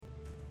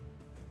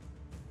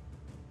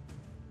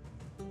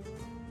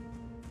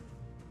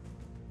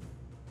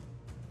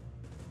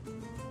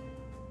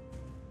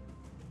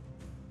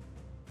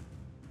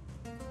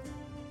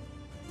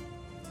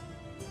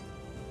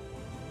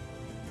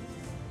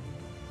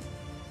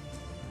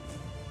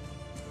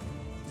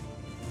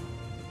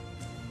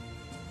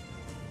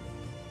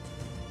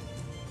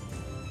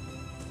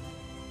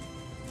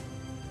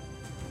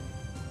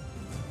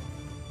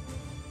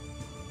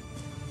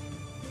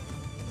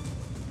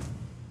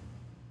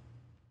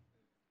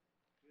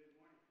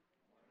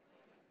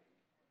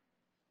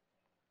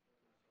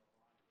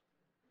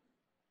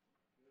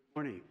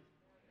Morning.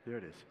 There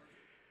it is.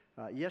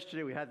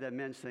 Yesterday we had that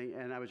men's thing,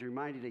 and I was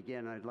reminded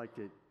again, I'd like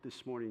to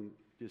this morning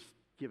just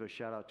give a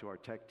shout out to our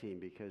tech team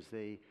because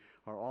they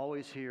are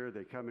always here.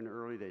 They come in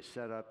early, they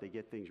set up, they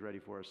get things ready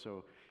for us.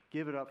 So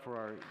give it up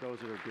for those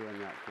that are doing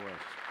that for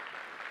us.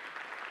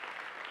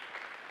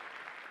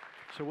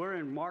 So we're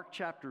in Mark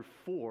chapter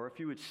 4. If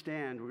you would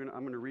stand, I'm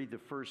going to read the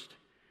first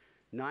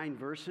 9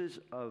 verses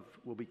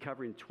we'll be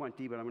covering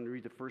 20, but I'm going to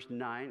read the first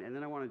 9, and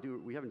then I want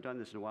to we haven't done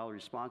this in a while,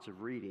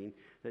 responsive reading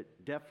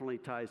that definitely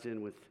ties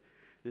in with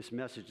this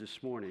message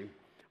this morning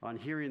on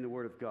hearing the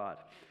Word of God.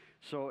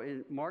 So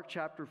in Mark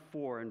chapter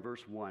 4 and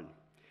verse 1,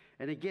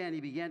 and again he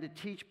began to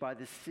teach by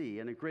the sea,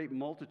 and a great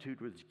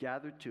multitude was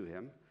gathered to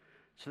him.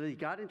 So they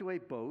got into a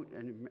boat,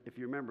 and if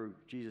you remember,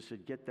 Jesus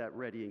said, get that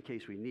ready in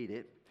case we need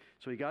it.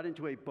 So he got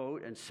into a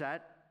boat and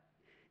sat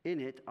in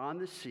it on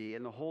the sea,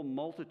 and the whole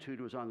multitude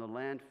was on the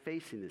land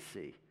facing the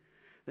sea.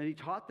 Then he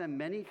taught them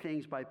many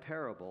things by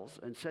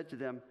parables, and said to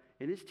them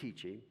in his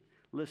teaching,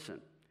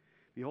 listen,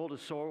 behold, a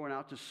sower went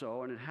out to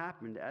sow, and it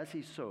happened as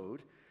he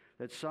sowed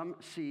that some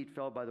seed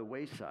fell by the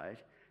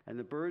wayside, and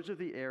the birds of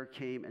the air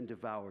came and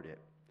devoured it.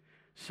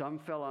 Some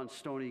fell on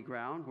stony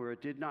ground where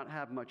it did not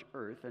have much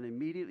earth, and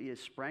immediately it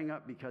sprang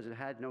up because it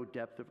had no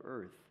depth of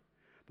earth.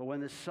 But when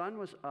the sun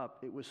was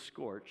up, it was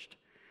scorched,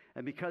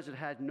 and because it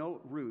had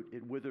no root,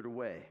 it withered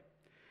away.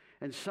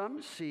 And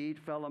some seed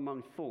fell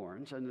among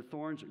thorns, and the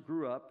thorns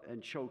grew up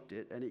and choked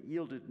it, and it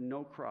yielded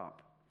no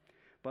crop.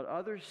 But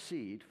other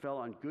seed fell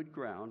on good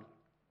ground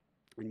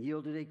and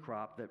yielded a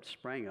crop that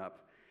sprang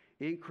up,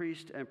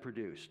 increased and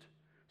produced,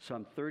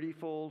 some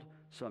 30-fold,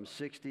 some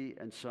 60,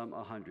 and some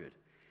 100.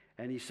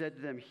 And he said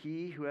to them,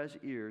 he who has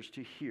ears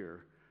to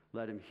hear,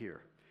 let him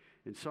hear.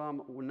 In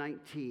Psalm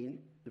 19,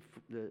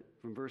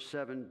 from verse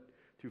 7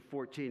 through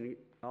 14,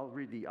 I'll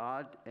read the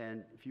odd,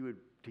 and if you would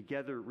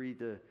together read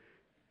the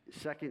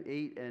second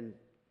 8 and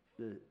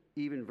the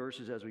even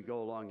verses as we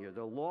go along here.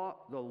 The law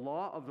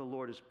of the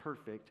Lord is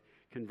perfect,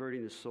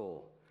 converting the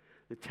soul.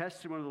 The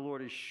testimony of the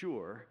Lord is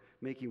sure,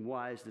 making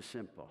wise the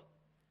simple.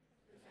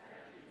 The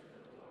statutes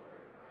of the Lord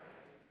are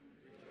right,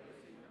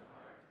 rejoicing the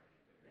heart.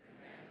 The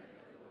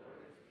commandment of the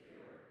Lord is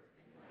pure,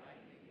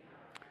 enlightening the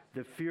eyes.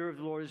 The fear of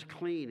the Lord is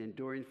clean,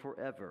 enduring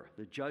forever.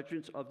 The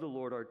judgments of the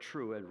Lord are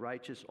true and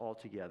righteous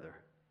altogether.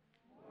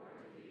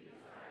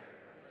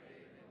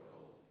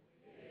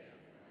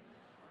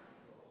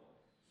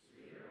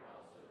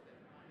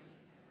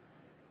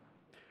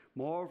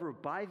 Moreover,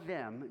 by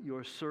them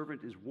your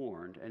servant is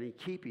warned, and in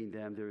keeping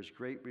them there is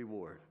great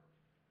reward.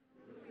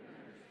 Who can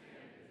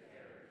understand his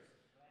errors?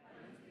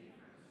 Cleanse me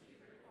from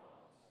secret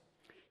faults.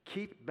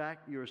 Keep back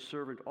your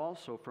servant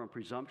also from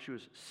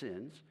presumptuous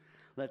sins.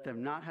 Let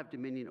them not have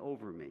dominion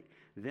over me.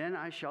 Then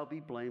I shall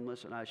be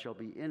blameless, and I shall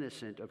be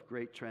innocent of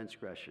great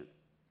transgression.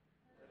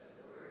 Let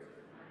the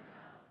words of my mouth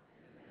and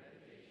the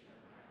meditation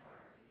of my heart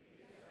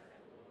be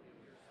acceptable in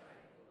your sight,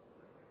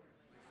 O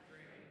Lord, my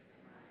strength and my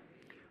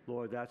redeemer.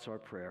 Lord, that's our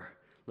prayer.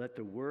 Let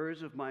the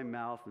words of my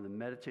mouth and the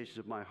meditations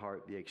of my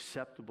heart be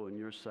acceptable in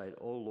your sight,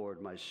 O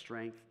Lord, my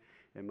strength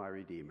and my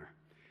Redeemer.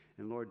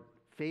 And Lord,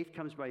 faith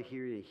comes by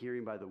hearing, and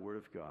hearing by the Word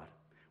of God.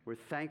 We're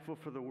thankful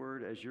for the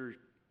Word as you're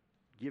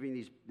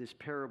giving this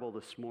parable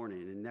this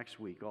morning and next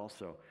week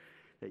also,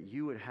 that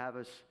you would have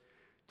us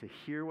to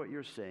hear what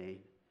you're saying,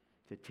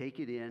 to take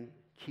it in,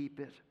 keep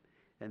it,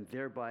 and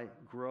thereby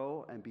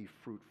grow and be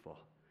fruitful.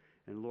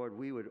 And Lord,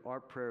 our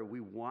prayer, we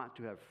want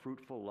to have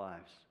fruitful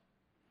lives.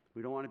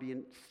 We don't want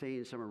to stay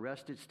in some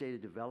arrested state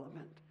of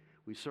development.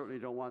 We certainly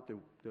don't want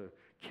the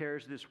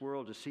cares of this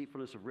world,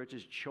 deceitfulness of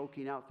riches,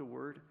 choking out the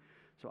word.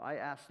 So I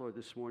ask, Lord,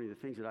 this morning, the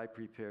things that I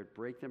prepared,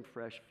 break them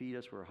fresh, feed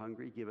us, we're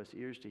hungry, give us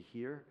ears to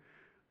hear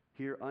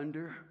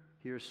under,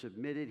 hear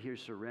submitted, hear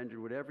surrendered,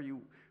 whatever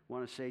you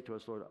want to say to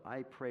us, Lord,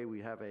 I pray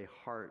we have a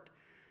heart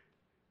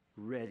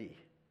ready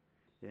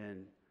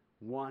and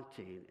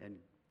wanting and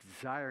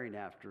desiring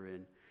after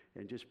and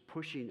just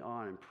pushing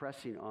on and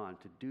pressing on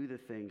to do the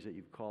things that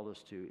you've called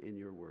us to in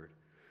your word.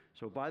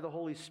 So by the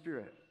Holy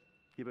Spirit,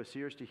 give us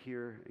ears to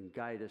hear and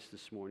guide us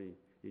this morning.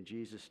 In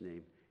Jesus'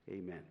 name,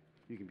 amen.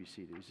 You can be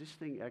seated. Is this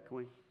thing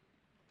echoing?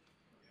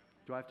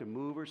 Do I have to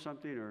move or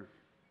something? Or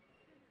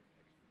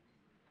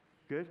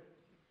good?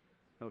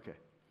 Okay.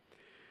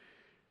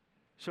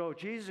 So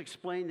Jesus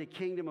explained the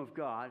kingdom of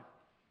God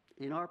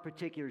in our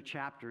particular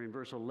chapter in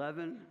verse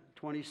 11,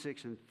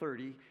 26, and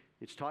 30.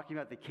 It's talking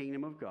about the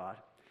kingdom of God.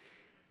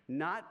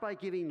 Not by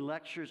giving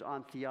lectures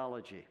on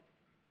theology,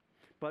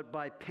 but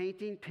by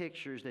painting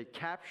pictures that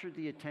captured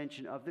the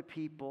attention of the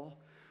people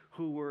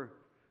who were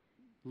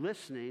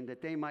listening,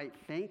 that they might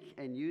think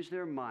and use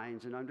their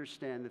minds and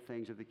understand the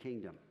things of the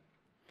kingdom.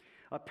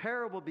 A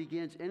parable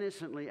begins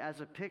innocently as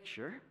a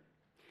picture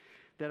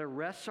that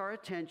arrests our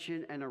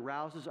attention and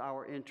arouses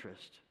our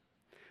interest.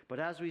 But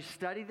as we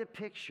study the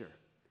picture,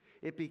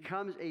 it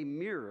becomes a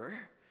mirror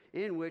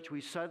in which we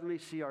suddenly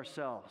see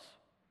ourselves.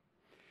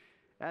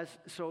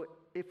 So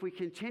if we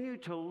continue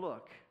to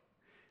look,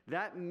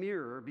 that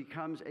mirror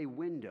becomes a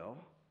window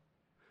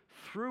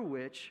through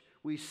which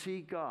we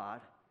see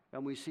God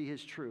and we see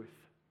His truth.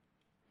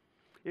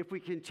 If we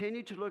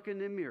continue to look in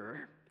the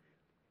mirror,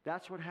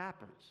 that's what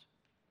happens.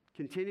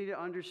 Continue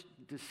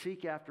to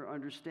seek after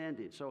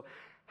understanding. So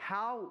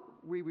how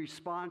we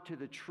respond to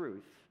the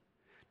truth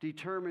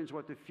determines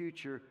what the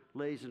future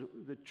lays in,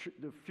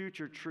 the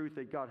future truth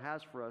that God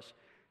has for us,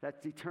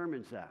 that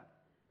determines that.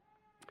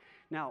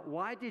 Now,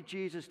 why did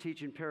Jesus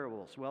teach in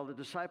parables? Well, the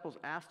disciples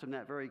asked him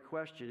that very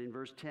question in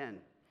verse 10.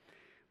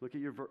 Look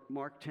at your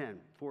Mark 10,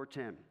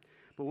 4:10.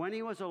 But when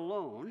he was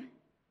alone,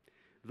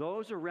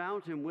 those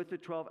around him with the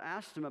 12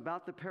 asked him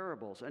about the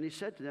parables. And he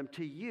said to them,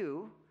 to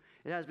you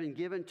it has been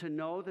given to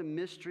know the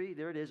mystery,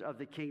 there it is, of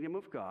the kingdom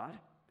of God.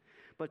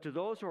 But to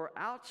those who are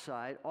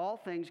outside, all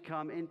things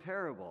come in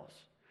parables,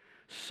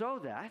 so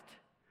that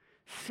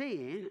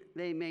seeing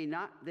they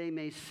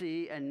may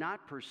see and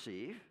not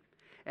perceive,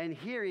 and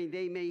hearing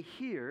they may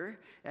hear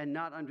and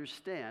not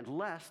understand,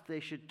 lest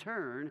they should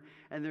turn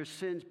and their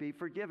sins be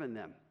forgiven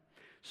them.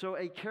 So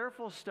a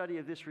careful study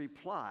of this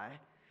reply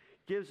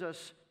gives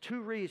us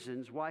two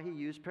reasons why he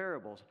used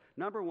parables.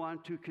 Number one,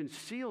 to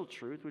conceal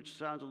truth, which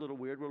sounds a little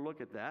weird. We'll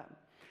look at that.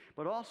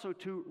 But also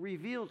to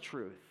reveal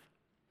truth.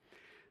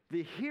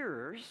 The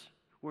hearers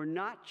were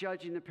not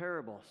judging the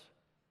parables.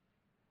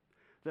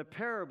 The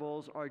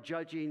parables are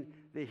judging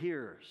the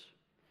hearers.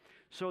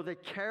 So the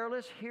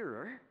careless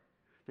hearer,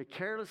 the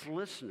careless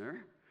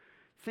listener,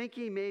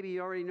 thinking maybe he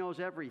already knows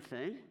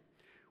everything,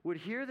 would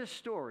hear the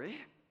story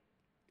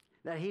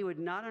that he would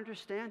not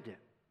understand it.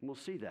 And we'll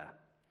see that.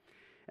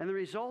 And the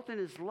result in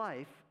his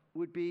life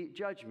would be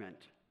judgment.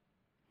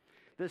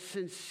 The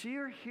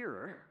sincere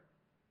hearer,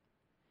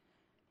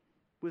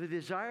 with a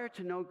desire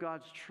to know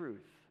God's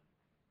truth.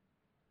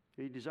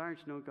 Are you desiring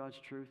to know God's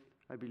truth?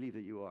 I believe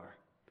that you are.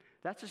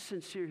 That's a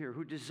sincere hearer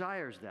who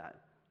desires that,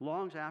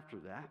 longs after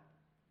that,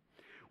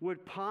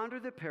 would ponder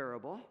the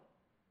parable,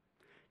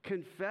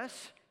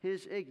 confess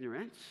his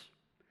ignorance,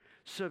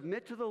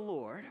 submit to the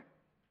Lord,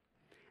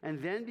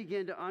 and then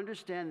begin to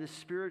understand the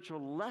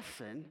spiritual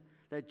lesson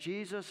that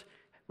Jesus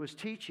was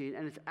teaching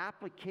and its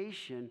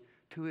application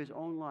to his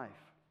own life.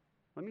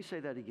 Let me say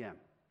that again.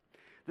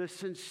 The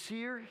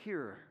sincere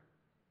hearer,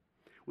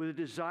 with a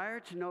desire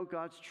to know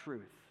God's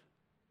truth,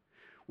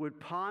 would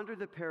ponder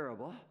the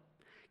parable,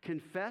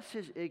 confess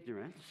his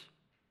ignorance,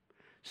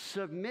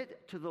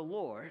 submit to the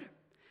Lord,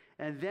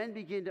 and then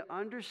begin to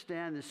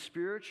understand the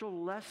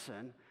spiritual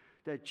lesson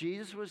that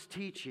Jesus was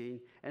teaching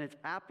and its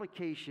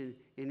application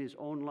in his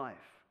own life.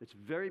 It's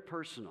very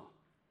personal.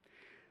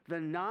 The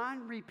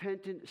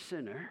non-repentant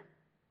sinner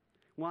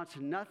wants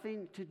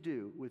nothing to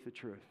do with the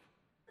truth.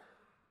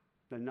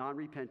 The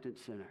non-repentant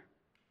sinner.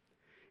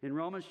 In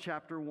Romans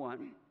chapter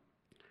 1,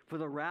 for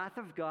the wrath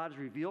of God is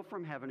revealed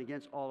from heaven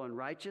against all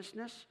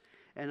unrighteousness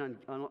and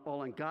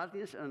all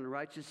ungodliness and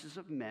unrighteousness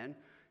of men,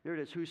 there it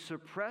is, who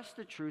suppress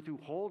the truth, who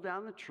hold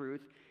down the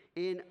truth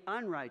in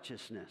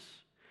unrighteousness.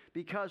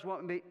 Because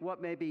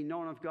what may be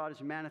known of God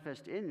is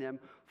manifest in them,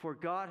 for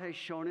God has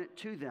shown it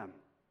to them.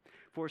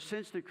 For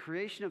since the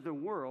creation of the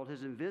world,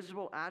 his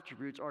invisible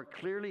attributes are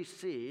clearly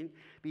seen,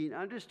 being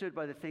understood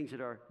by the things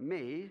that are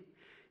made,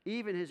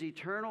 even his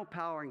eternal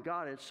power and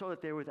Godhead, so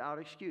that they're without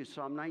excuse.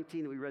 Psalm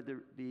 19, we read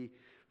the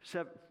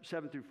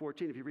 7 through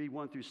 14. If you read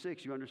 1 through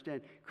 6, you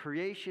understand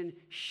creation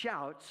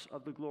shouts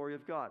of the glory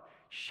of God,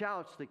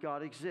 shouts that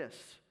God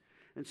exists.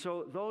 And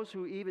so those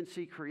who even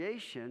see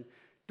creation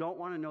don't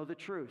want to know the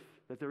truth,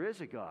 that there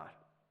is a God.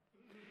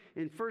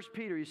 In 1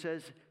 Peter, he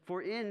says,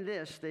 for in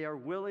this they are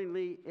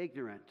willingly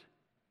ignorant.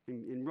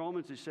 In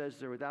Romans, it says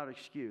they're without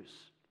excuse.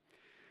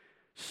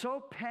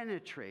 So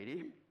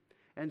penetrating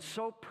and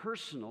so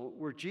personal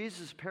were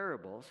Jesus'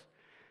 parables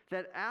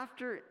that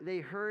after they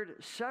heard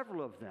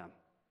several of them,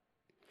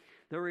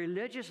 the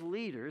religious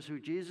leaders who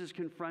Jesus is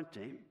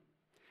confronting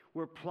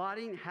were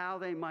plotting how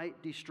they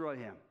might destroy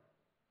him.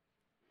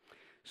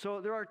 So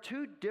there are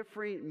two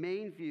different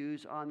main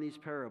views on these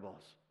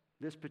parables,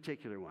 this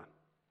particular one.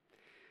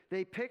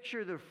 They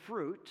picture the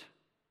fruit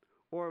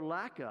or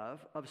lack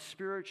of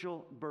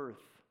spiritual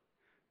birth,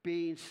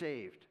 being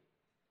saved.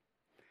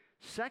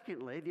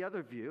 Secondly, the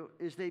other view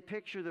is they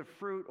picture the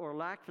fruit or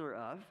lack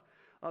thereof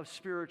of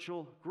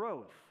spiritual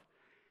growth,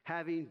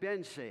 having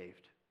been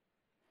saved.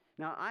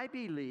 Now, I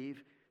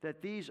believe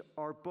that these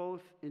are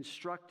both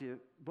instructive.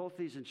 Both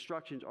these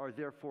instructions are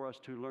there for us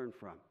to learn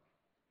from.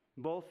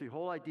 Both the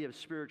whole idea of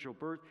spiritual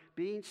birth,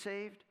 being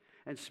saved,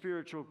 and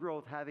spiritual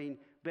growth, having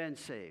been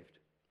saved.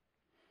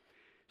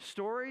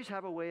 Stories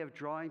have a way of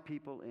drawing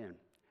people in,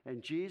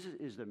 and Jesus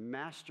is the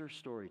master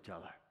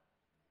storyteller.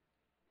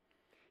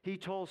 He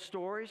told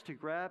stories to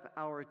grab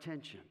our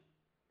attention,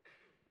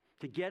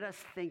 to get us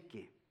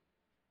thinking,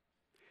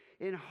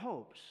 in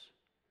hopes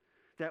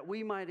that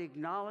we might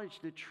acknowledge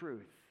the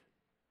truth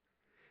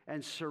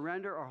and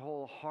surrender our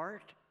whole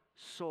heart,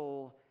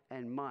 soul,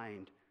 and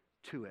mind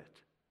to it.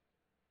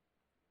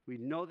 We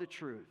know the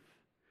truth.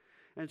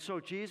 And so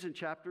Jesus in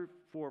chapter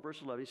 4,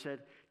 verse 11, he said,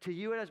 to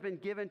you it has been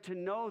given to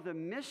know the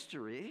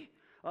mystery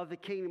of the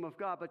kingdom of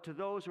God, but to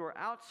those who are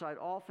outside,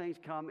 all things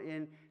come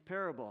in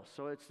parables.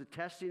 So it's the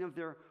testing of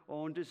their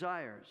own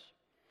desires.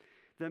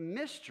 The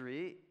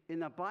mystery in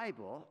the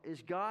Bible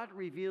is God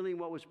revealing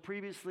what was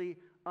previously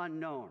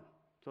unknown.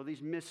 So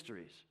these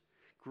mysteries,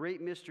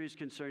 great mysteries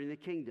concerning the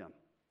kingdom.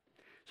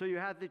 So you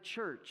have the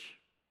church,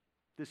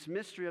 this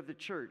mystery of the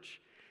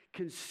church,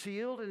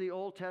 concealed in the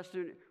Old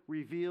Testament,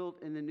 revealed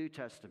in the New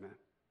Testament.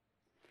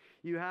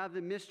 You have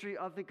the mystery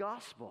of the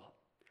gospel,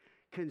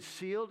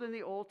 concealed in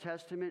the Old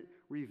Testament,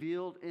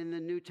 revealed in the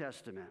New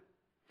Testament.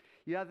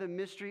 You have the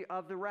mystery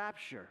of the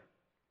rapture,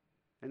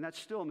 and that's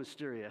still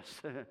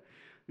mysterious.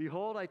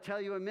 Behold, I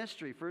tell you a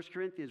mystery, 1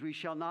 Corinthians, we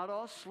shall not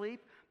all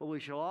sleep, but we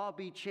shall all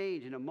be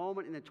changed in a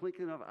moment, in the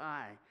twinkling of an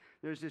eye.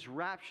 There's this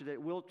rapture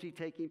that will be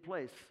taking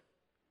place.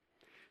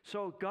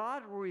 So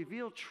God will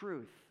reveal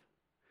truth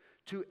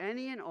to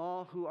any and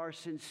all who are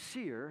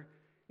sincere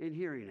in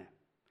hearing it,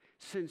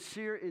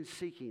 sincere in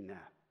seeking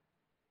that.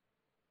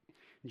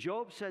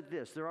 Job said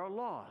this, there are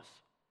laws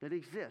that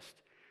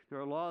exist. There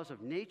are laws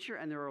of nature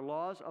and there are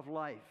laws of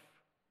life.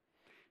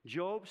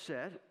 Job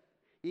said,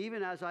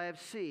 even as I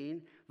have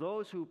seen,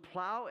 those who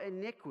plow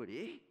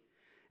iniquity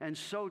and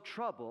sow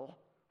trouble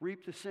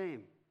reap the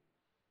same.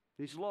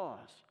 These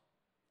laws.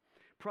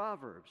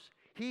 Proverbs,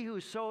 he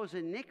who sows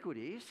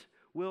iniquities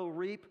will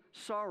reap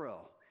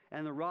sorrow,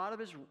 and the rod of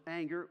his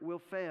anger will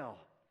fail.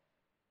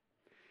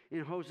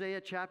 In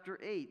Hosea chapter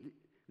 8,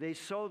 they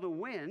sow the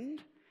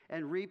wind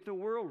and reap the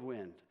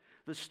whirlwind.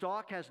 The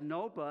stalk has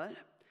no bud,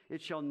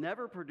 it shall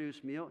never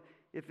produce meal.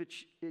 If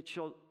it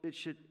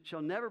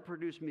shall never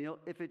produce meal,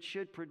 if it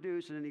should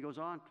produce, and then he goes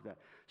on to that.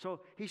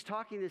 So he's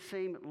talking the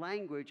same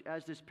language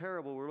as this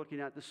parable we're looking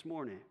at this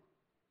morning.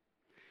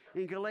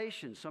 In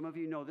Galatians, some of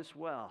you know this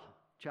well,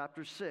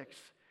 chapter 6,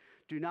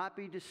 do not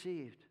be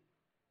deceived.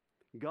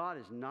 God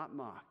is not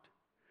mocked.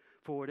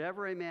 For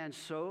whatever a man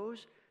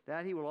sows,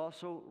 that he will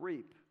also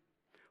reap.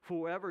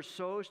 For whoever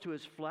sows to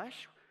his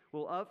flesh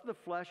will of the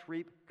flesh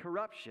reap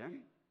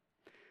corruption,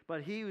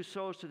 but he who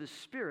sows to the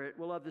Spirit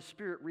will of the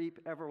Spirit reap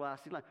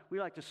everlasting life. We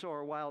like to sow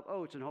our wild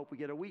oats and hope we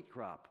get a wheat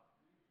crop.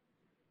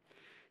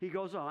 He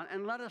goes on,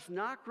 and let us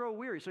not grow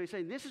weary. So he's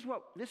saying this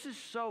is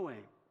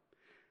sowing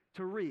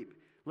to reap.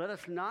 Let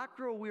us not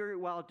grow weary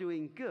while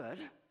doing good,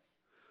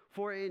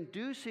 for in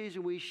due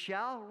season we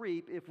shall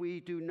reap if we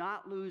do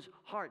not lose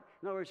heart.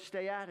 In other words,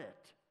 stay at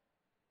it.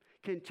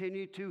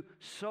 Continue to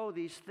sow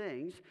these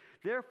things.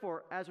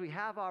 Therefore, as we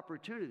have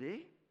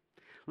opportunity,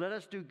 let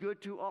us do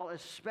good to all,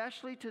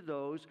 especially to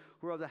those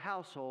who are of the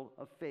household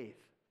of faith.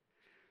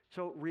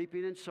 So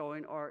reaping and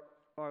sowing are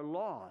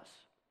laws.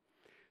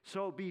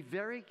 So be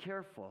very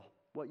careful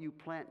what you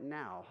plant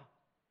now,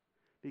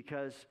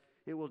 because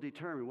it will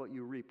determine what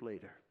you reap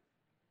later.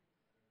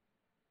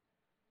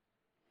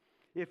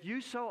 If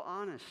you sow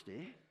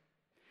honesty,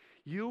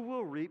 you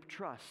will reap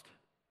trust.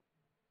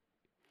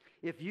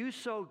 If you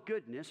sow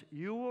goodness,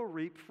 you will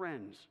reap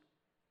friends.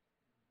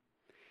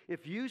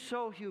 If you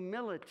sow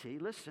humility,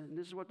 listen,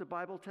 this is what the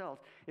Bible tells.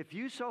 If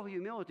you sow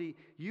humility,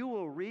 you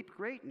will reap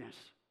greatness.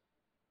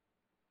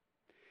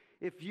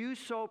 If you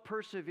sow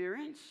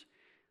perseverance,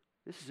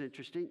 this is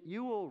interesting,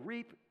 you will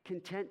reap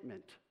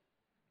contentment.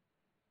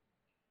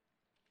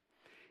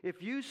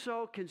 If you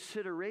sow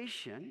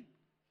consideration,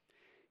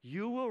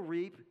 you will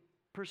reap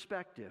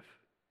perspective.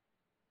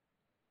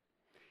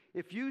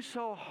 If you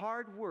sow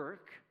hard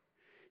work,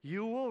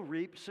 you will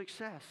reap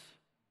success.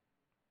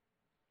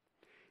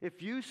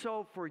 If you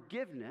sow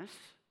forgiveness,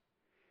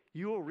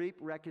 you will reap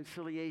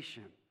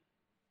reconciliation.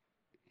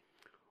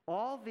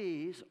 All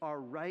these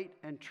are right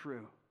and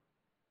true.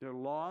 They're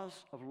laws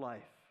of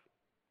life.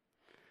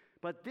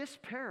 But this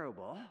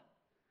parable,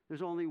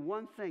 there's only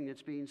one thing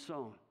that's being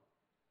sown.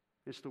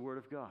 It's the Word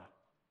of God.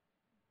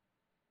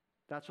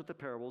 That's what the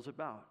parable is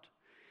about.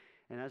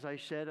 And as I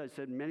said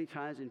many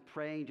times in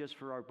praying just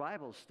for our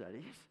Bible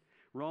studies,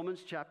 Romans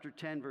chapter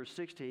 10, verse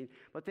 16,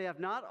 but they have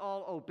not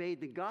all obeyed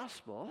the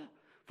gospel.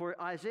 For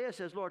Isaiah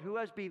says, Lord, who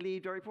has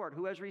believed our report?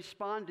 Who has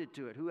responded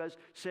to it? Who has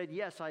said,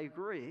 yes, I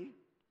agree?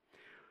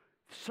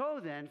 So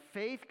then,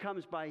 faith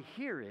comes by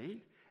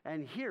hearing,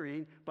 and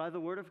hearing by the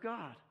word of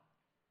God.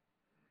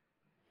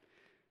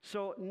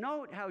 So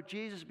note how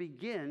Jesus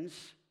begins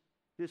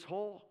this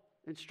whole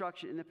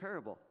instruction in the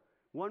parable.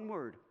 One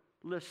word,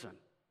 listen.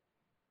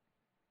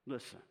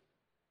 Listen.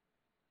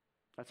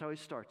 That's how he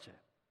starts it.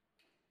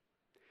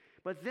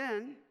 But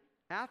then,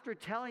 after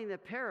telling the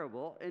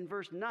parable, in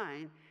verse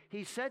 9,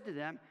 he said to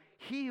them,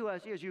 he who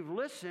has ears, you've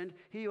listened,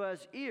 he who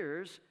has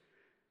ears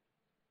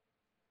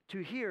to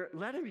hear,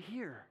 let him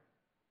hear.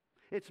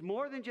 It's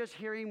more than just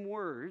hearing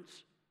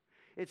words.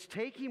 It's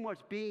taking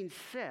what's being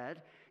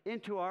said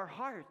into our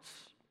hearts.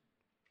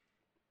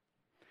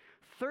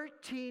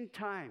 13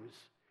 times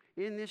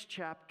in this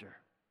chapter,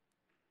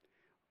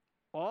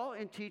 all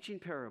in teaching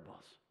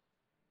parables,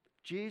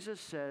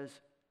 Jesus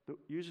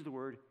uses the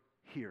word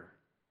hear.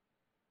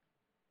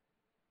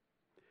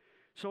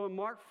 So in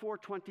Mark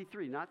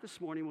 4:23, not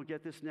this morning, we'll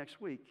get this next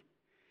week.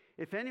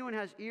 If anyone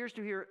has ears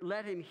to hear,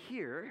 let him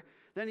hear.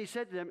 Then he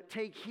said to them,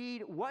 take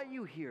heed what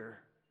you hear.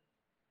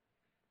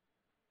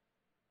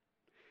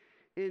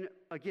 In,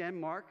 again,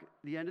 Mark,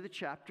 the end of the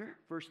chapter,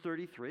 verse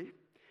 33,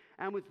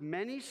 and with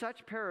many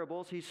such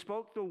parables, he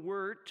spoke the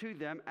word to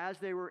them as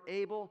they were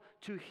able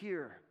to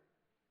hear.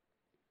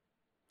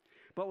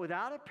 But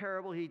without a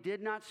parable, he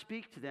did not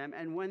speak to them.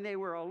 And when they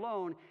were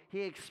alone,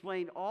 he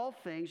explained all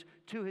things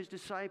to his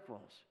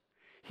disciples.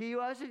 He who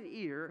has an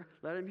ear,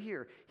 let him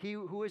hear. He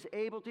who is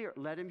able to hear,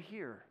 let him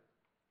hear.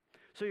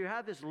 So you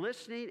have this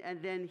listening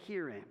and then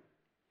hearing.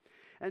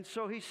 And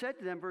so he said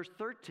to them, verse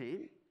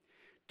 13,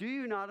 do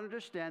you not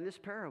understand this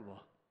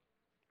parable?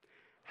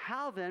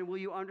 How then will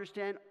you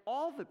understand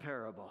all the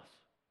parables?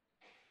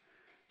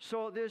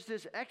 So there's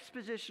this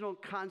expositional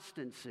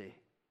constancy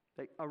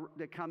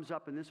that comes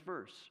up in this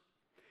verse,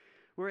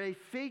 where a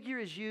figure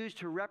is used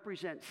to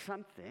represent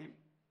something,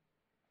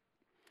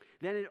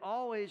 then it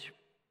always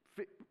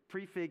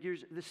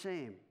prefigures the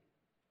same.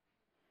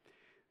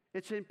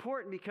 It's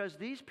important because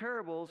these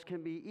parables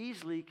can be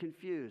easily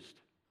confused.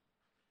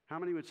 How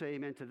many would say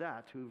amen to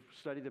that, who've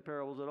studied the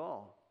parables at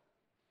all?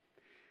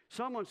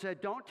 Someone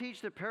said, don't teach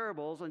the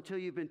parables until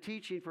you've been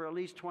teaching for at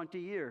least 20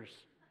 years.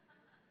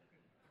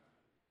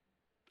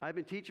 I've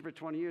been teaching for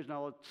 20 years, and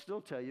I'll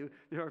still tell you,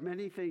 there are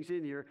many things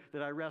in here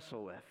that I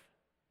wrestle with.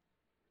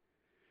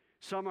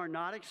 Some are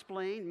not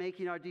explained,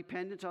 making our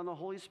dependence on the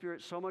Holy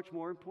Spirit so much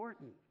more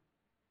important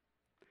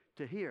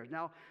to hear.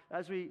 Now,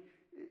 as we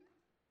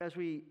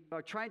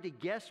are trying to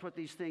guess what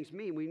these things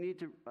mean, we need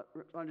to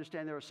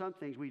understand there are some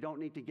things we don't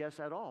need to guess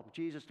at all.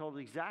 Jesus told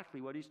us exactly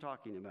what he's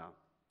talking about.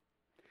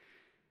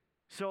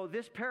 So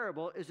this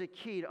parable is a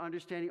key to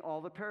understanding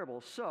all the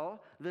parables. So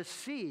the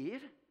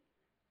seed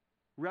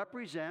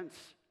represents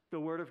the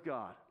Word of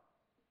God.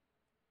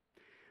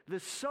 The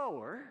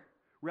sower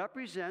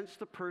represents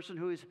the person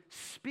who is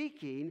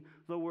speaking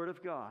the Word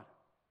of God.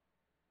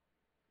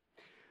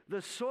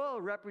 The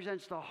soil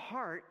represents the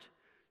heart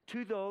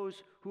to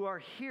those who are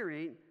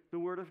hearing the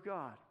Word of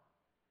God,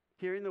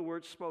 hearing the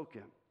Word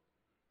spoken.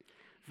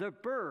 The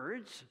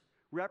birds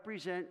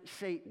represent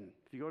Satan.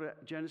 If you go to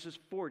Genesis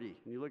 40,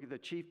 and you look at the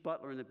chief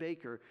butler and the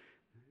baker,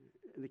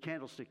 and the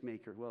candlestick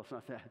maker, well, it's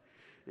not that.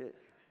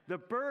 The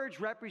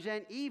birds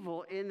represent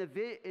evil in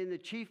the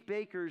chief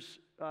baker's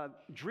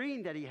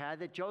dream that he had,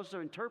 that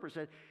Joseph interpreted.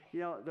 Said,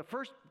 the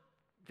first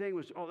thing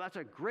was, oh, that's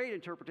a great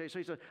interpretation. So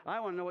he said, I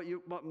want to know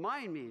what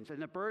mine means.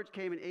 And the birds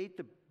came and ate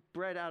the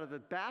bread out of the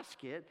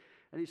basket,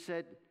 and he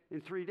said,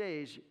 in 3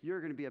 days,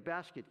 you're going to be a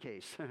basket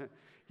case.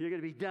 You're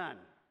going to be done.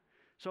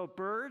 So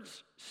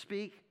birds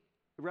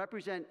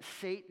represent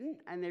Satan,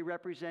 and they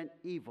represent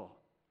evil.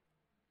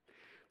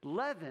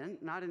 Leaven,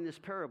 not in this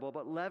parable,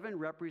 but leaven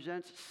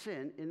represents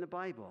sin in the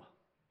Bible.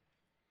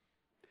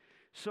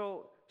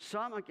 So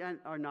some, again,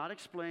 are not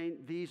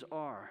explained. These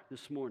are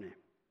this morning.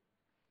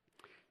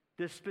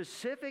 The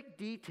specific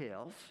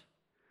details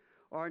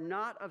are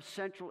not of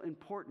central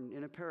importance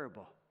in a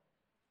parable.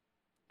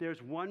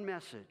 There's one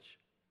message.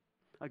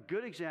 A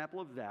good example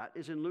of that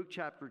is in Luke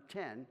chapter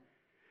 10,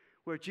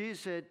 where Jesus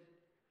said,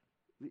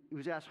 he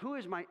was asked, who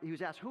is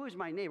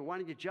my neighbor?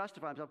 Wanting to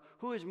justify himself,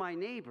 who is my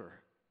neighbor?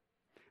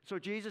 So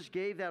Jesus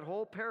gave that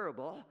whole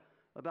parable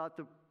about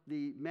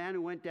the man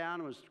who went down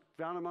and was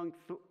found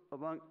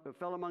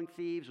fell among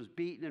thieves, was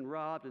beaten and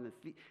robbed, and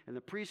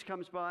the priest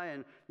comes by,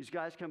 and these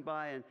guys come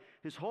by, and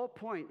his whole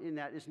point in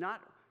that is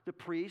not the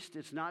priest,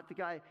 it's not the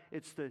guy,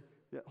 it's the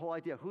whole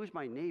idea, who's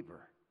my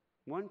neighbor?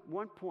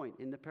 One point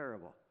in the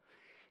parable.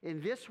 In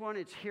this one,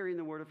 it's hearing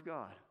the Word of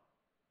God.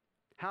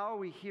 How are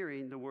we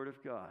hearing the Word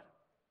of God?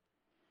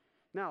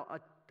 Now,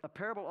 a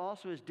parable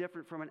also is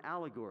different from an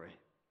allegory.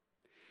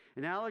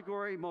 An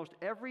allegory, most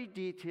every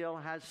detail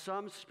has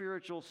some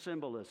spiritual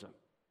symbolism.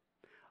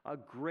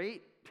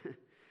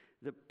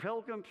 The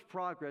Pilgrim's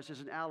Progress is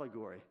an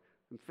allegory,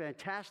 a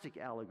fantastic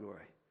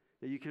allegory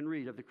that you can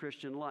read of the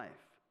Christian life.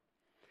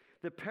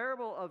 The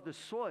parable of the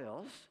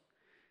soils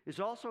is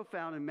also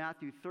found in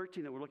Matthew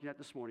 13 that we're looking at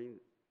this morning,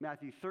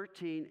 Matthew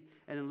 13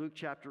 and in Luke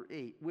chapter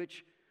 8,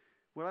 which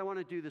what I want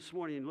to do this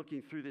morning in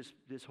looking through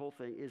this whole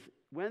thing is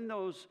when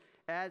those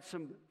add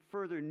some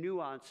further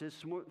nuances,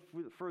 some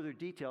further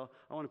detail,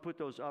 I want to put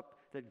those up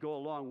that go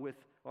along with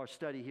our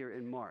study here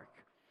in Mark.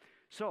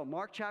 So,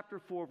 Mark chapter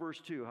 4, verse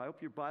 2. I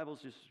hope your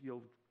Bibles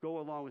you'll go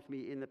along with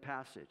me in the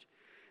passage.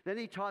 Then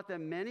he taught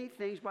them many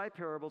things by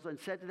parables and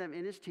said to them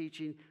in his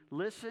teaching,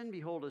 listen,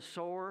 behold, a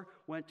sower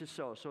went to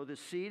sow. So the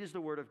seed is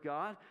the word of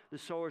God. The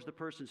sower is the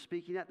person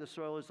speaking that. The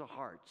soil is the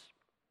hearts.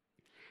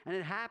 And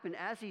it happened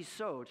as he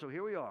sowed. So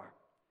here we are.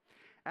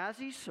 As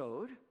he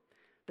sowed,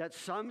 that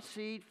some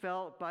seed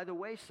fell by the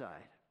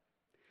wayside,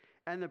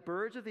 and the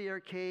birds of the air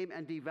came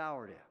and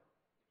devoured it.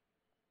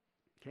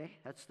 Okay,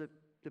 that's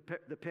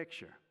the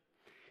picture.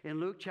 In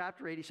Luke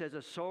chapter 8, he says,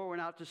 a sower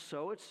went out to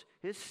sow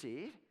his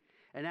seed,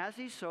 and as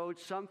he sowed,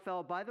 some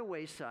fell by the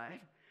wayside,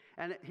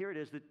 and here it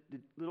is, the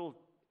little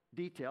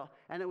detail,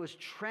 and it was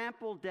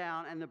trampled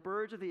down, and the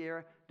birds of the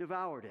air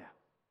devoured it.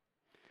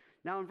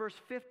 Now in verse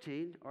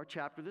 15, our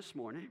chapter this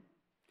morning,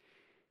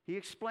 he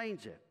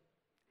explains it.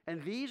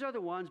 And these are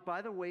the ones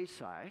by the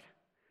wayside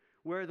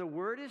where the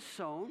word is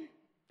sown.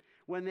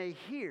 When they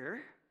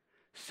hear,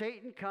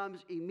 Satan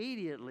comes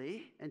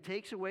immediately and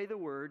takes away the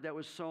word that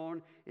was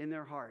sown in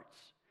their hearts.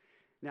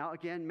 Now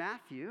again,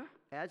 Matthew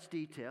adds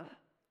detail.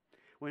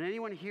 When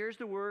anyone hears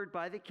the word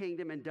by the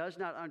kingdom and does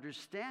not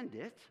understand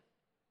it,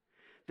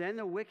 Then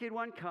the wicked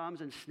one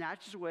comes and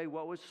snatches away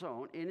what was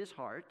sown in his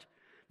heart.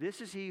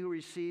 This is he who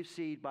receives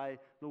seed by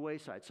the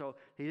wayside. So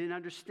he didn't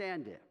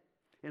understand it.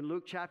 In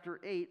Luke chapter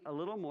 8, a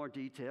little more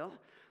detail.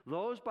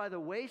 Those by the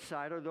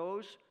wayside are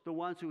the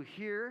ones who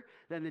hear,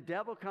 then the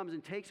devil comes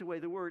and takes away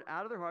the word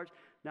out of their hearts.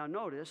 Now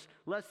notice,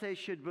 lest they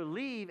should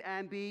believe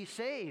and be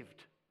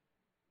saved.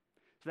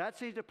 So that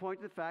seems to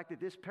point to the fact that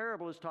this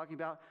parable is talking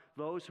about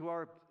those who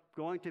are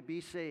going to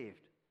be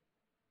saved.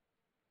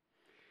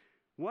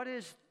 What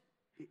is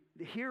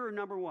hearer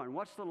number one?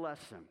 What's the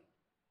lesson?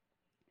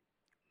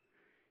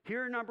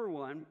 Hearer number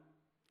one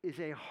is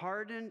a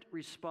hardened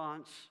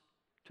response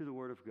to the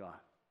Word of God.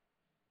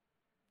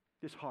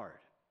 It's hard.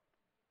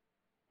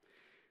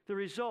 The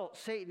result,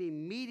 Satan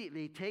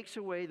immediately takes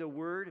away the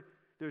Word.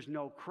 There's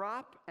no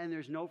crop and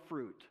there's no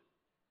fruit.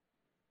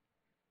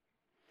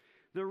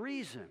 The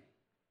reason,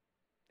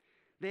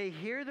 they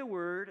hear the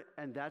Word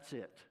and that's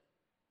it.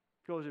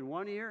 Goes in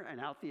one ear and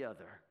out the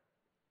other.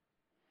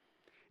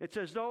 It's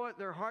as though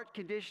their heart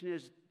condition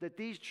is that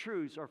these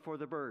truths are for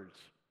the birds.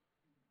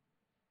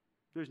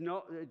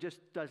 It just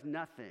does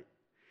nothing.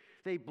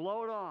 They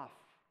blow it off.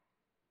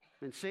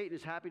 And Satan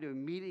is happy to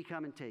immediately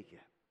come and take it.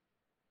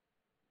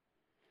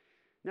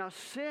 Now,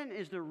 sin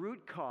is the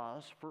root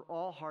cause for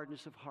all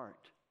hardness of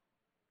heart.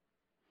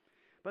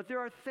 But there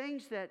are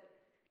things that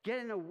get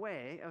in the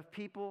way of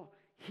people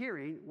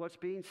hearing what's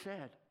being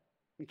said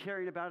and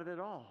caring about it at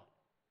all.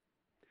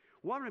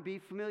 One would be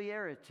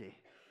familiarity.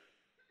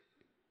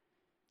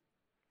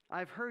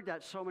 I've heard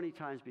that so many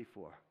times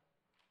before.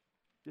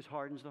 This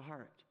hardens the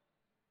heart.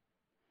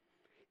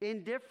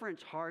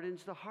 Indifference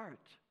hardens the heart.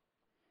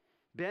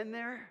 Been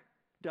there,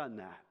 done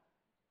that.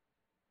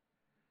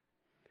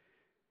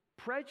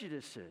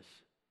 Prejudices,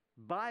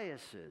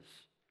 biases,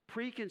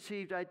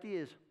 preconceived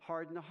ideas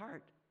harden the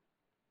heart.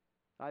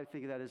 I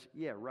think of that as,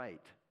 yeah,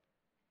 right.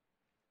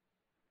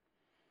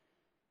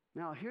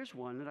 Now, here's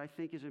one that I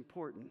think is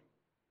important,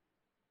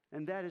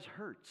 and that is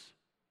hurts.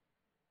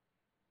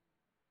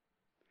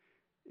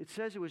 It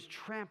says it was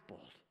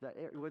trampled,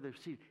 it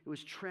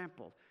was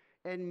trampled.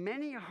 And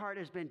many a heart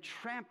has been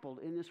trampled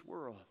in this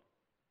world,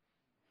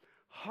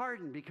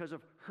 hardened because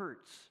of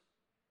hurts.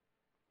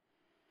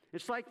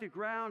 It's like the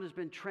ground has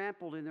been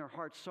trampled in their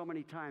hearts so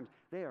many times,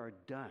 they are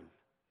done.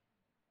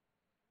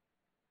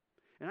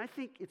 And I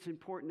think it's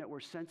important that we're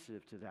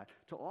sensitive to that,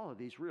 to all of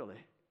these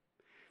really.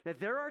 That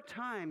there are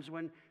times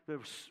when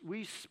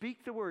we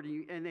speak the word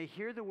and they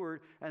hear the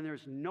word and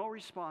there's no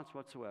response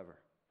whatsoever.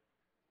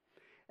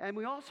 And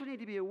we also need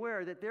to be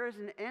aware that there is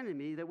an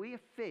enemy that we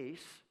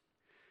face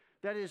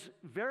that is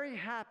very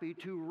happy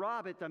to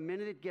rob it the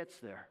minute it gets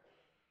there.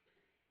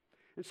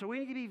 And so we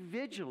need to be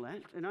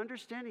vigilant in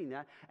understanding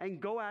that and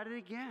go at it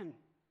again.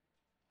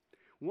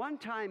 One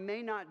time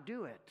may not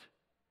do it.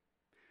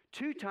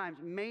 2 times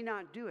may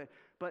not do it.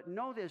 But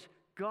know this,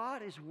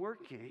 God is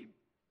working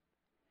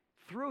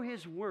through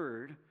His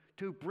Word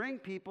to bring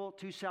people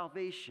to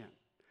salvation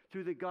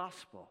through the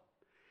gospel.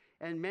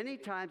 And many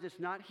times it's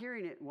not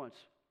hearing it once.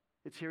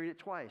 It's hearing it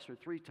twice or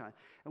 3 times.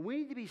 And we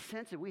need to be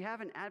sensitive. We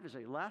have an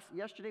adversary.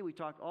 Yesterday we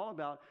talked all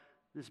about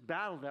this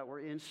battle that we're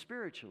in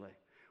spiritually.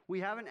 We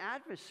have an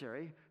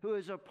adversary who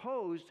is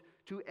opposed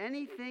to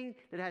anything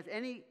that has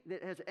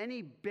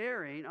any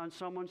bearing on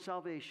someone's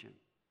salvation.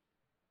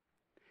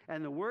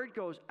 And the word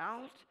goes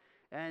out,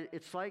 and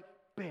it's like,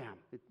 bam,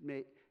 it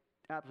made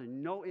absolutely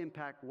no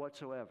impact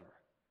whatsoever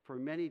for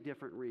many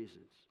different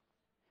reasons.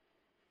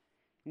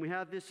 And we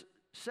have this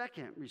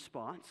second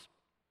response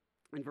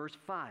in verse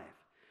 5.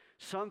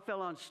 Some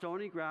fell on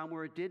stony ground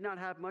where it did not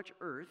have much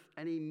earth,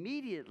 and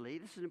immediately,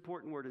 this is an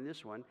important word in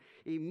this one,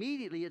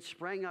 immediately it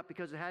sprang up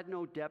because it had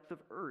no depth of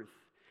earth.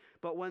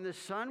 But when the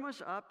sun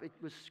was up, it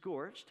was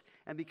scorched,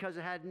 and because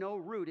it had no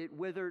root, it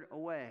withered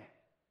away.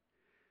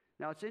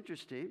 Now it's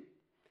interesting.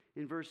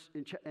 In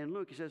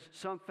Luke, he says,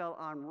 some fell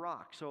on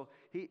rock. So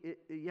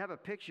you have a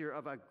picture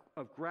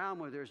of ground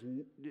where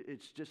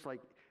it's just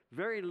like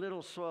very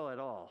little soil at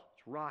all.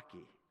 It's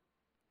rocky.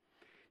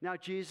 Now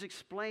Jesus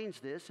explains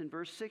this in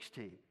verse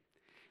 16.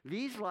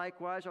 These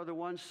likewise are the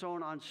ones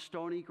sown on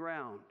stony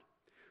ground,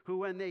 who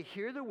when they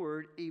hear the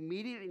word,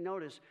 immediately,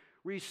 notice,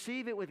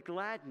 receive it with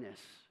gladness.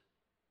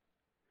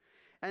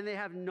 And they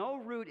have no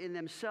root in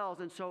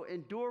themselves, and so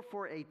endure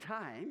for a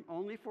time,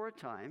 only for a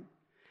time.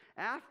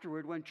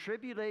 Afterward, when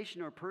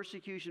tribulation or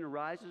persecution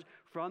arises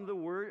from the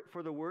word,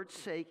 for the word's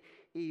sake,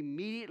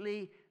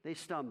 immediately they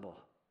stumble.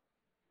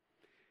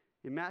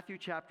 In Matthew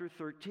chapter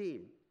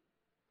 13,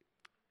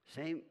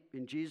 same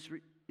in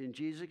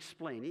Jesus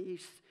explaining,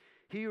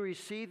 he who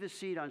received the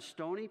seed on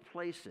stony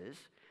places,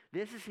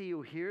 this is he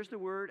who hears the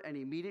word and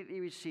immediately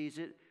receives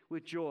it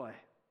with joy.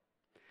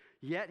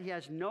 Yet he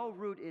has no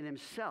root in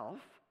himself,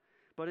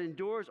 but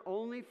endures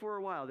only for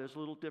a while. There's a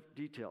little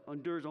detail.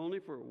 Endures only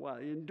for a while.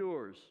 He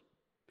endures.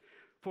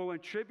 For when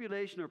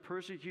tribulation or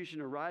persecution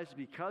arises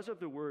because of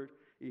the word,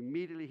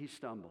 immediately he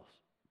stumbles.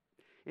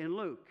 In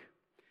Luke,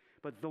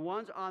 but the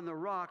ones on the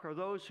rock are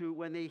those who,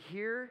 when they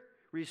hear,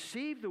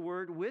 receive the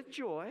word with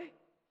joy,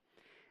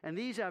 and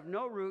these have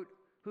no root,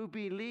 who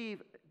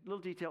believe, little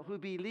detail, who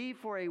believe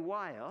for a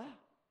while,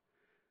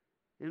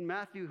 in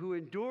Matthew, who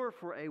endure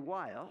for a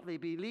while, they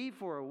believe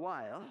for a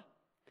while,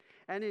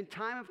 and in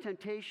time of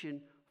temptation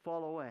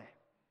fall away.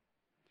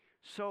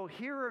 So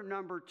here,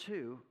 number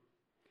 2,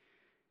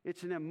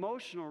 it's an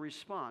emotional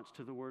response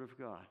to the Word of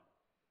God.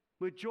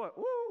 With joy,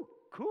 woo,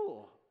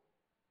 cool.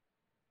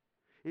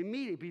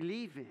 Immediately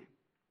believing.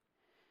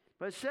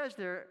 But it says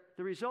there,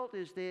 the result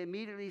is they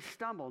immediately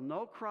stumble.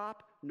 No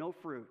crop, no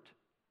fruit.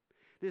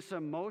 This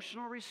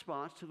emotional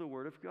response to the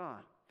Word of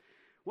God.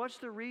 What's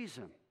the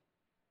reason?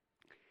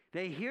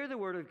 They hear the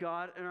Word of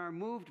God and are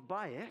moved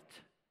by it.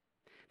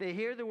 They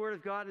hear the Word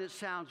of God and it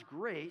sounds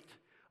great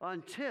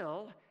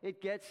until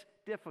it gets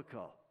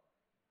difficult.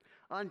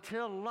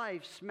 Until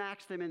life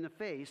smacks them in the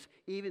face,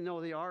 even though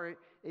they are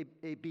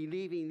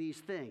believing these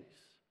things.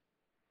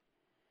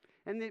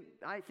 And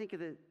I think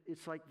of it,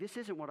 it's like, this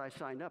isn't what I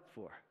signed up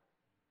for.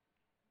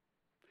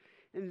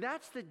 And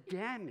that's the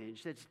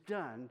damage that's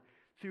done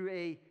through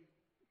a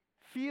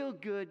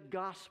feel-good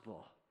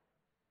gospel.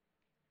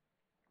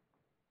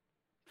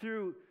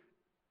 Through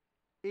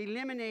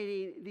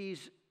eliminating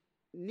these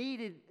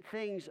needed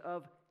things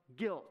of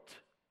guilt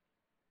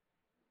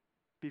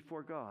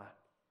before God.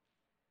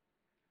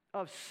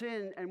 Of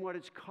sin and what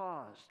it's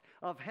caused.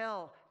 Of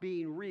hell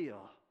being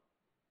real.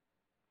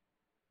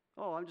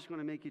 Oh, I'm just going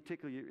to make you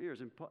tickle your ears.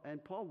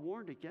 And Paul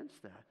warned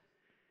against that.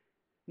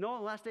 No,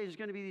 in the last days there's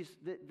going to be these,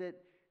 that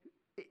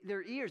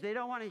their ears, they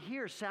don't want to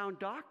hear sound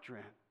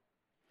doctrine.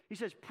 He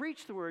says,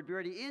 preach the word, be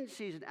ready in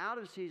season, out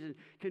of season,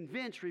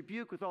 convince,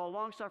 rebuke with all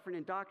longsuffering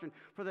and doctrine.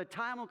 For the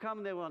time will come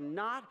when they will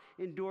not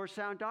endure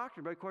sound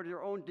doctrine, but according to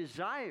their own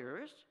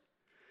desires,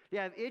 they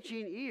have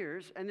itching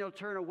ears, and they'll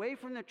turn away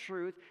from the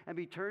truth and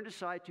be turned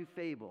aside to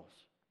fables.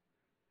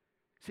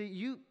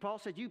 See, Paul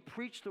said, you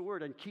preach the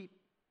word and keep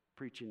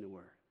preaching the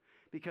word.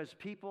 Because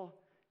people,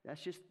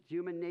 that's just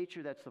human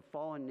nature, that's the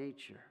fallen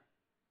nature.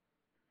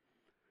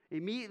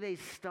 Immediately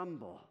they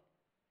stumble.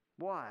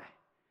 Why?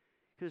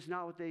 Because it's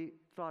not what they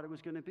thought it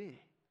was going to be.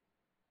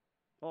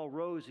 All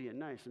rosy and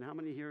nice. And how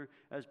many here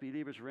as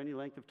believers for any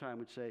length of time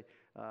would say,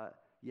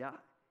 yeah,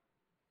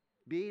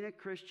 being a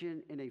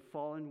Christian in a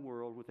fallen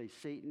world with a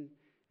Satan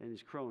and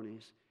his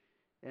cronies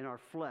and our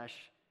flesh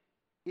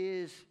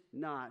is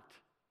not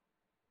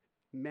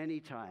many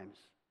times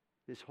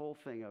this whole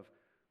thing of,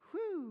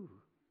 whew.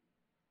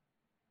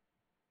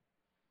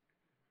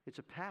 It's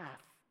a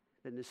path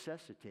that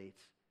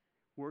necessitates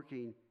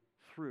working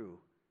through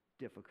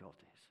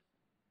difficulties.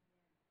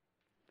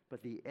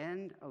 But the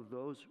end of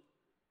those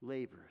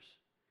labors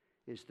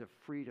is the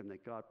freedom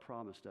that God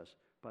promised us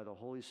by the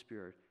Holy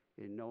Spirit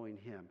in knowing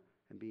Him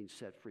and being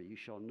set free. You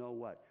shall know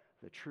what?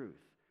 The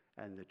truth.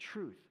 And the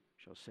truth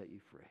shall set you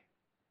free.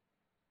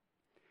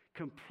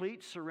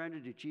 Complete surrender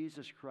to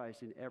Jesus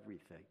Christ in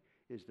everything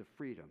is the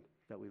freedom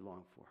that we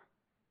long for.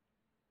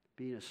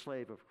 Being a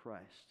slave of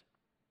Christ.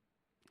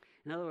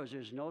 In other words,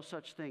 there's no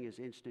such thing as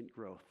instant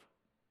growth.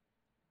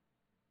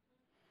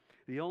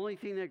 The only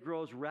thing that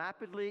grows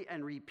rapidly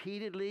and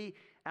repeatedly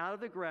out of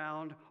the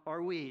ground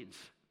are weeds.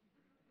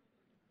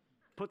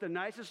 Put the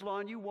nicest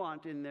lawn you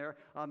want in there,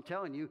 I'm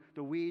telling you,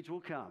 the weeds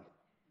will come.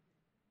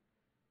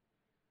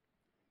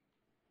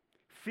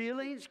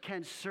 Feelings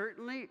can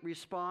certainly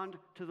respond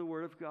to the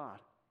Word of God.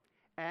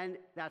 And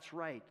that's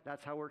right.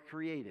 That's how we're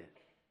created.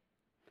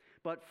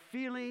 But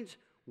feelings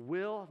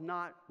will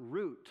not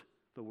root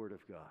the Word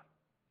of God.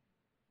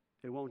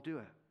 They won't do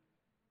it.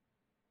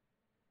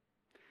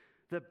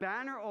 The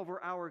banner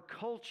over our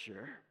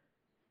culture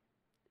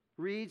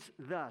reads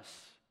thus: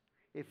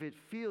 if it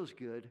feels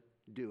good,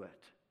 do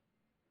it.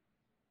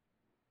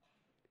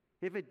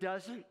 If it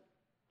doesn't,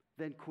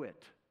 then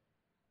quit.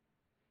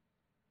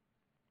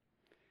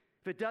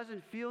 If it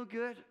doesn't feel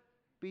good,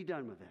 be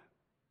done with it.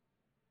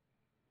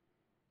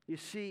 You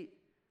see,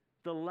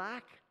 the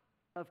lack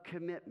of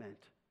commitment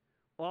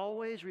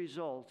always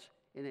results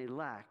in a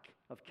lack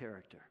of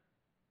character,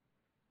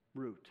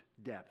 root,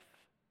 depth.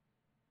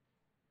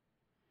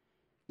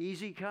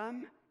 Easy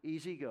come,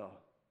 easy go.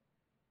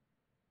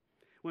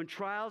 When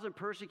trials and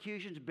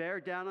persecutions bear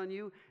down on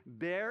you,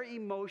 bare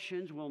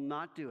emotions will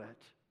not do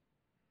it.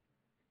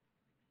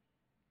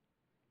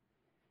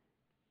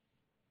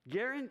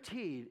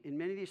 Guaranteed, in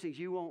many of these things,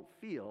 you won't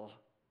feel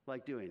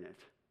like doing it.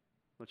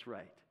 What's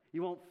right?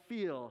 You won't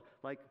feel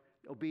like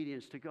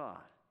obedience to God.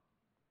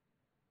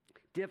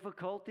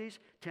 Difficulties,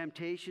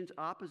 temptations,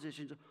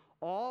 oppositions,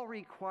 all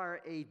require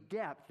a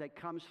depth that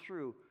comes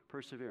through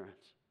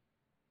perseverance.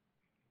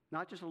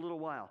 Not just a little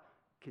while,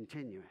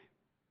 continuing.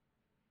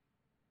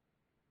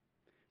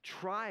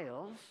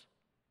 Trials,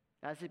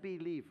 as a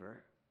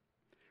believer,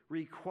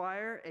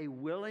 require a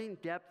willing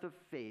depth of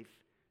faith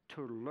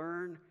to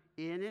learn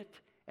in it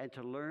and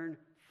to learn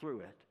through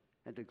it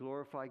and to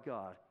glorify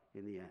God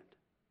in the end.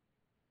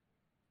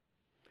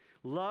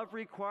 Love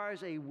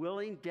requires a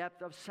willing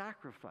depth of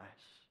sacrifice.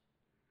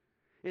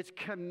 It's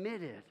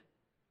committed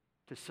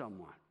to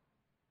someone,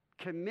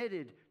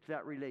 committed to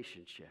that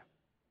relationship.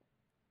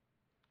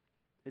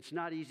 It's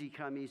not easy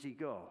come, easy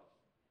go.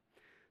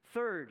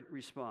 Third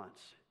response.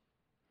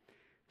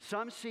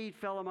 Some seed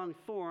fell among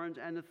thorns,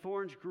 and the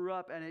thorns grew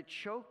up, and it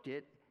choked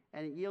it,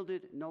 and it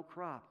yielded no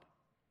crop.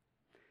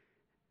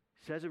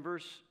 Says in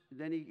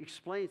then he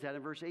explains that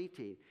in verse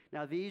 18.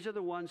 Now these are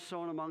the ones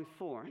sown among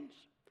thorns.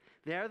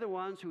 They're the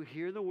ones who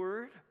hear the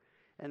word,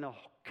 and the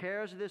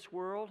cares of this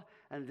world,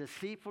 and the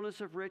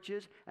deceitfulness of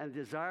riches, and the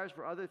desires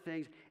for other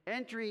things,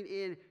 entering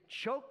in,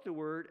 choke the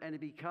word, and it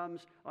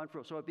becomes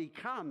unfruitful. So it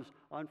becomes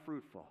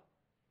unfruitful.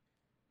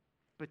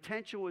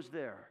 Potential was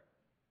there.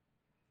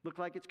 Looked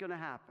like it's going to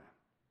happen.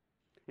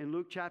 In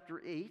Luke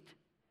chapter 8,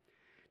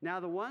 now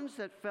the ones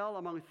that fell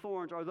among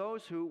thorns are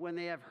those who, when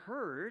they have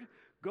heard,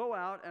 go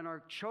out and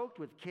are choked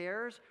with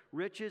cares,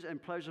 riches,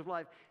 and pleasures of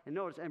life. And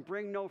notice, and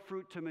bring no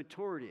fruit to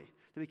maturity.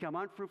 To become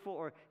unfruitful,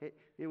 or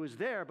it was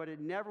there, but it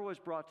never was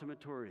brought to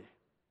maturity.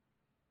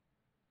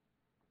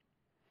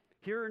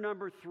 Here,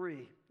 number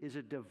 3 is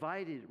a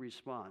divided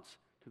response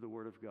to the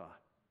Word of God.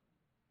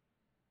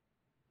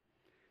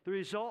 The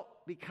result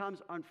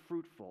becomes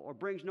unfruitful or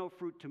brings no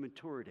fruit to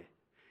maturity.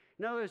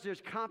 In other words,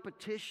 there's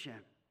competition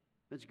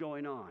that's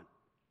going on.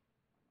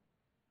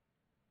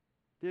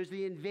 There's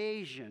the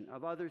invasion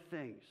of other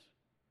things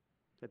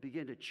that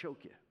begin to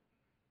choke you.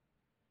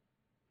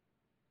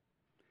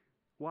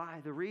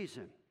 Why? The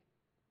reason.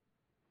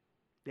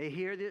 They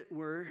hear the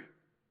word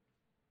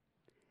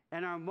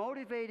and are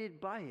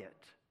motivated by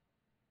it.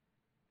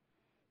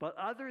 But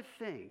other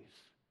things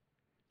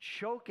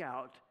choke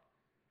out,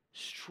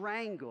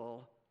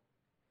 strangle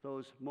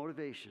those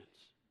motivations,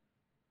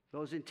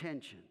 those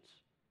intentions.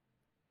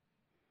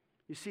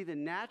 You see, the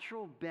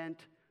natural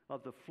bent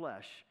of the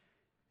flesh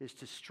is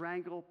to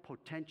strangle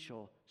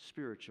potential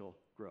spiritual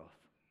growth.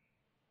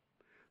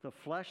 The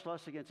flesh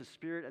lusts against the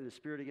spirit, and the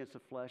spirit against the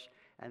flesh,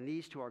 and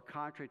these two are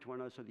contrary to one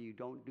another so that you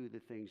don't do the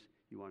things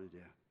you want to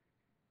do.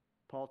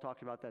 Paul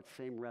talked about that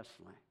same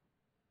wrestling.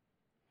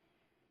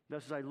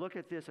 Thus, as I look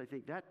at this, I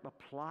think that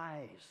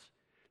applies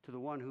to the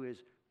one who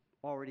is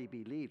already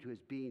believed, who is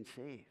being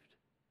saved.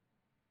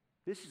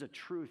 This is a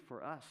truth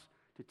for us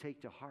to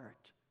take to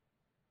heart.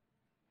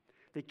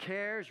 The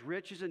cares,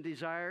 riches, and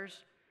desires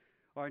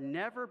are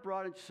never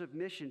brought into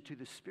submission to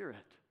the Spirit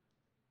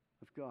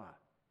of God.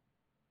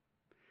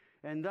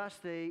 And thus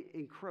they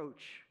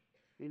encroach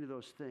into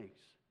those things.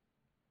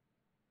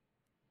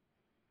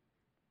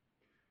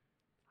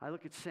 I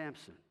look at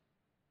Samson.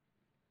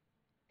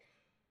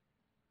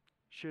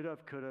 Should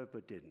have, could have,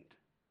 but didn't.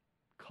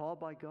 Called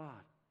by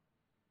God.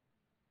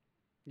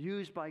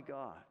 Used by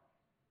God.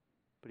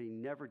 But he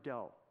never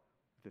dealt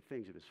with the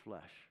things of his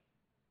flesh.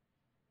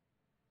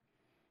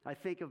 I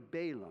think of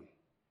Balaam,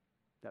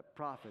 that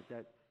prophet,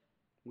 that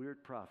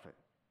weird prophet.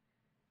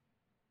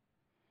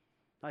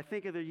 I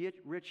think of the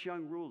rich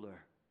young ruler.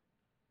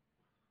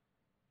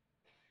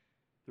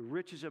 The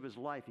riches of his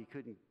life he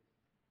couldn't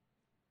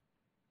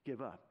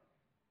give up.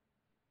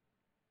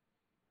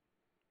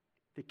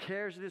 The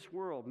cares of this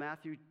world,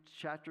 Matthew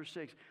chapter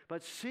 6.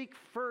 But seek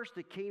first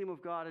the kingdom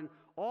of God and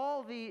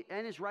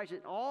his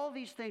righteousness, all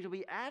these things will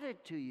be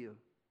added to you.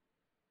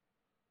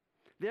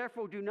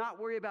 Therefore, do not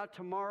worry about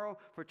tomorrow,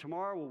 for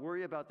tomorrow will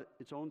worry about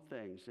its own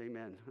things.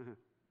 Amen.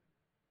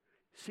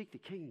 Seek the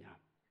kingdom.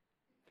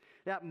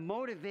 That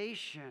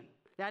motivation,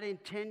 that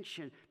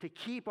intention to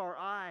keep our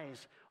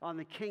eyes on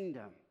the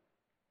kingdom.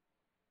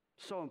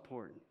 So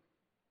important.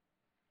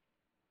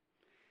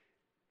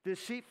 The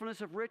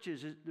deceitfulness of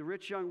riches, the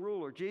rich young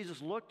ruler.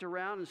 Jesus looked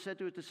around and said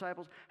to his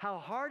disciples, how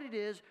hard it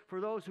is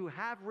for those who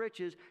have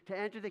riches to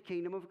enter the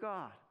kingdom of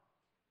God.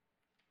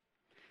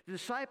 The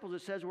disciples,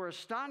 it says, were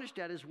astonished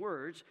at his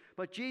words,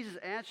 but Jesus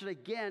answered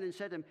again and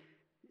said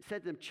to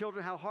them,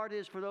 children, how hard it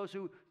is for those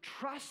who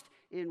trust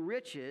in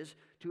riches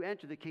to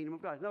enter the kingdom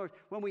of God. In other words,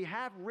 when we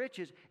have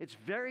riches, it's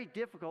very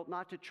difficult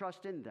not to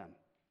trust in them.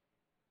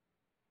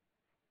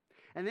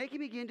 And they can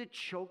begin to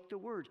choke the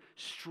word,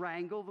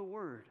 strangle the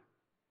word,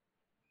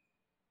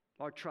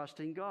 or trust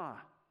in God.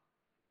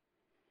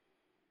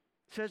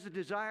 It says the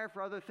desire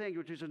for other things,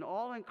 which is an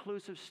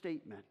all-inclusive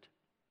statement.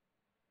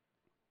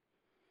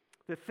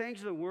 The things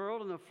of the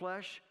world and the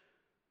flesh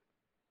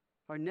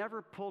are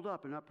never pulled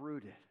up and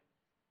uprooted.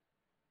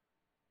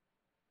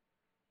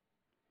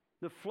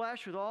 The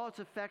flesh, with all its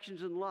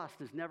affections and lust,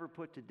 is never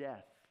put to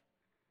death.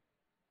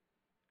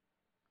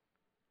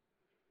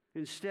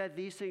 Instead,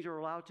 these things are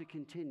allowed to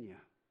continue.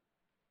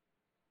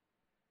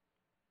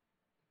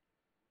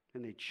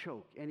 And they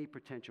choke any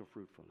potential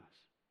fruitfulness.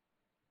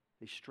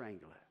 They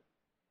strangle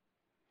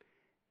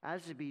it.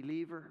 As a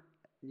believer,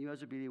 and you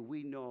as a believer,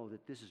 we know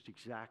that this is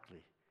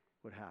exactly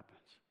what happens.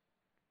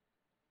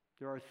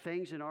 There are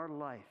things in our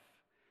life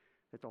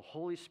that the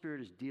Holy Spirit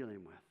is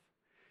dealing with.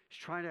 He's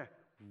trying to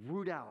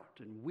root out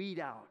and weed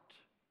out.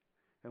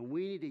 And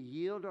we need to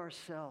yield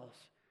ourselves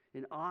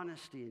in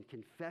honesty and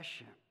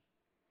confession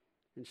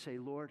and say,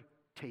 Lord,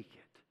 take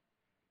it.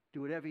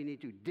 Do whatever you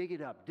need to. Dig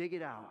it up. Dig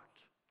it out.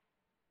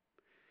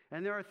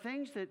 And there are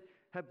things that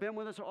have been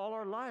with us all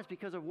our lives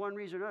because of one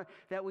reason or another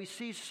that we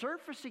see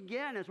surface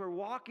again as we're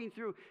walking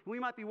through. We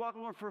might be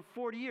walking along for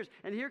 40 years,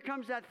 and here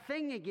comes that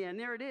thing again.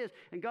 There it is.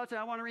 And God said,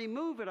 I want to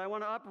remove it. I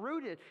want to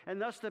uproot it. And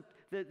thus,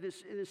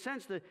 this, in a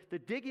sense, the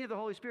digging of the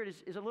Holy Spirit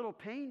is a little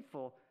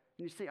painful.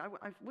 And you say,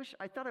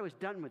 I thought I was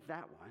done with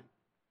that one.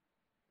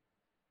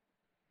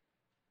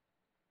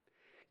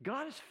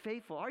 God is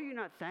faithful. Are you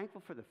not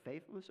thankful for the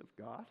faithfulness of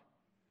God?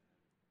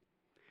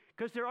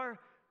 Because there are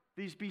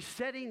these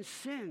besetting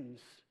sins,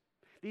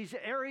 these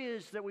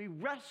areas that we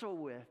wrestle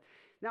with.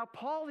 Now,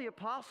 Paul the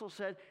apostle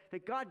said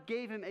that God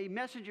gave him a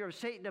messenger of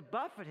Satan to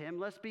buffet him,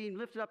 lest being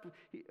lifted up,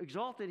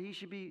 exalted, he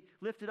should be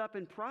lifted up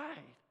in pride.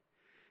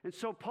 And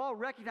so Paul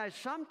recognized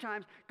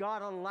sometimes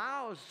God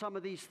allows some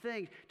of these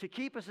things to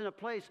keep us in a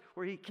place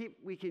where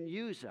we can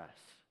use us.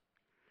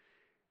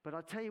 But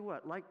I'll tell you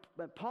what,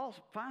 Paul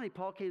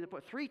came to the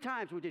point 3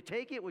 times, would you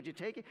take it? Would you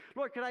take it?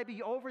 Lord, could I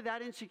be over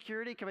that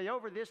insecurity? Can I be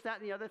over this, that,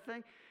 and the other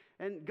thing?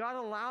 And God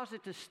allows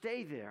it to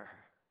stay there.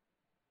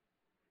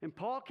 And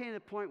Paul came to the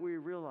point where he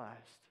realized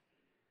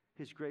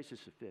his grace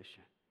is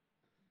sufficient.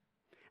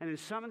 And in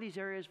some of these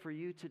areas for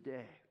you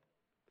today,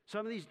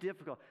 some of these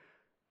difficult,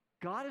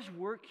 God is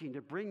working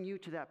to bring you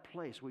to that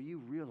place where you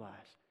realize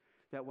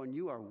that when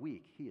you are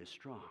weak, he is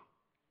strong.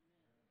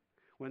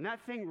 When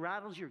that thing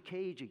rattles your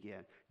cage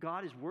again,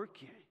 God is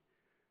working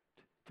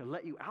to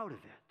let you out of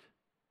it,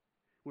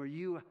 where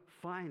you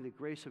find the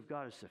grace of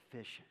God is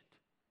sufficient.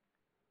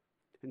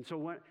 And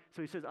so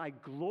he says, I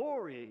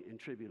glory in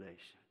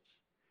tribulations.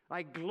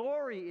 I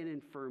glory in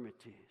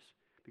infirmities,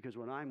 because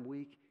when I'm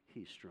weak,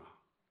 he's strong.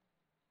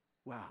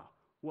 Wow,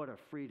 what a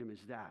freedom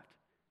is that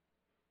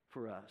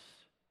for us.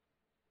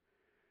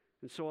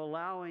 And so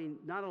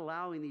not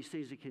allowing these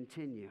things to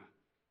continue.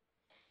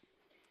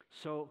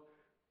 So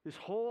this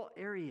whole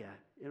area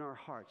in our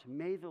hearts,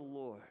 may the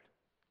Lord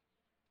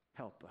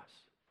help us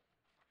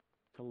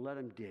to let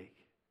him dig.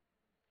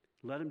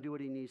 Let him do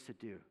what he needs to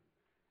do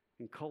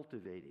in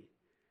cultivating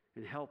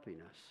and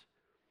helping us.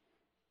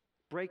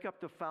 Break up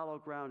the fallow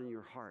ground in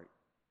your heart.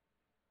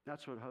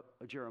 That's what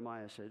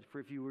Jeremiah said. For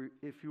if you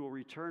will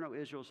return, O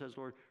Israel, says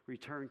Lord,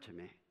 return to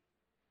me.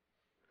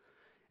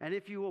 And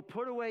if you will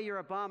put away your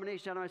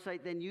abomination out of my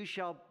sight, then you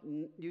shall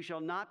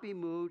not be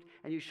moved,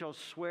 and you shall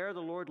swear the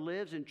Lord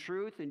lives in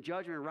truth and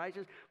judgment and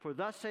righteousness. For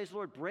thus says the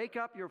Lord, break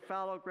up your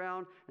fallow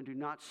ground and do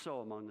not sow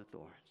among the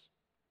thorns.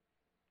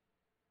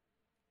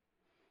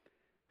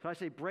 So I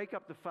say break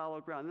up the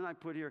fallow ground. Then I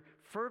put here,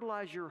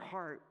 fertilize your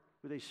heart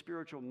with a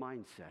spiritual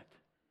mindset.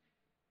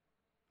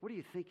 What are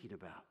you thinking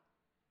about?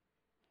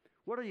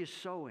 What are you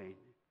sowing?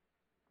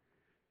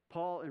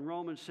 Paul in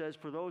Romans says,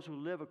 for those who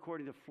live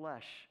according to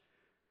flesh,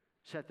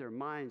 set their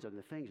minds on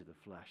the things of the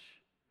flesh.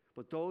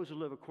 But those who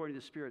live according to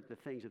the Spirit, the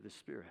things of the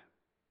Spirit.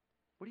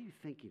 What are you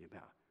thinking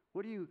about?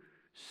 What are you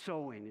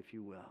sowing, if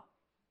you will?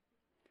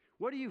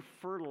 What are you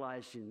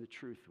fertilizing the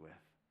truth with?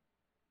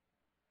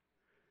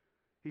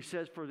 He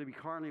says, for to be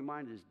carnally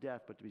minded is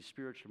death, but to be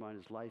spiritually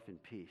minded is life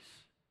and peace.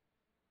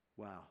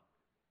 Wow.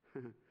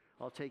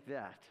 I'll take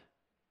that.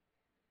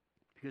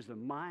 Because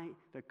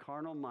the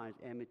carnal mind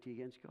is enmity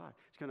against God.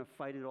 It's going to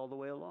fight it all the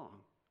way along.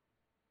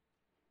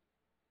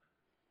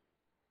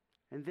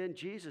 And then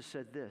Jesus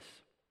said this,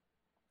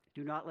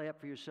 do not lay up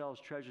for yourselves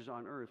treasures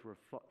on earth where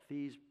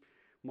thieves,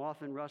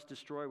 moth and rust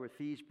destroy, where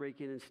thieves break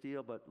in and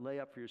steal, but lay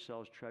up for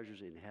yourselves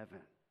treasures in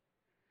heaven.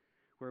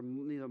 Where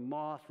neither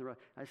moth nor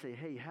rust. I say,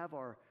 hey, have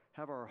our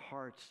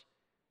hearts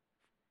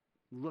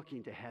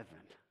looking to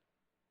heaven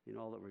in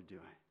all that we're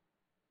doing.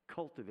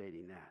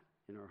 Cultivating that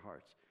in our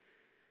hearts.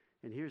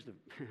 And here's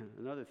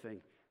another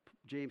thing.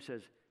 James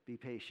says, be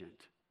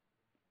patient.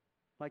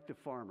 Like the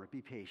farmer,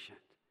 be patient.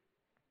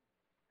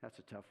 That's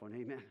a tough one,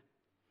 amen.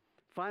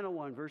 Final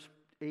one, verse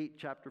 8,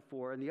 chapter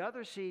 4. And the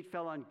other seed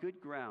fell on good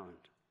ground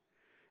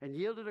and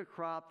yielded a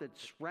crop that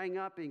sprang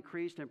up,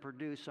 increased, and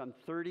produced some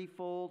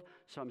 30-fold,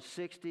 some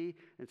 60,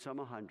 and some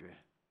 100.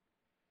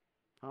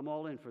 I'm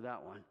all in for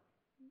that one.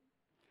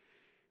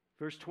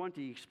 Verse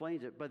 20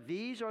 explains it. But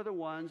these are the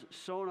ones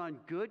sown on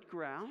good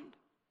ground,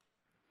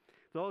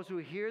 those who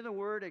hear the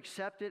word,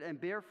 accept it, and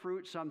bear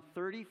fruit, some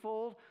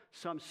 30-fold,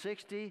 some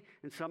 60,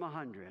 and some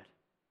 100.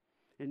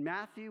 In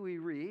Matthew we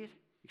read,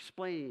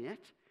 explaining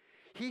it,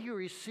 he who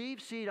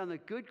receives seed on the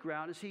good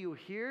ground is he who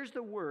hears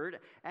the word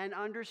and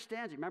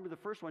understands it. Remember, the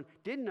first one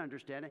didn't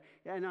understand it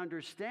and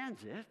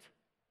understands it,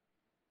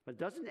 but it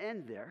doesn't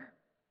end there.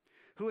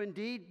 Who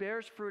indeed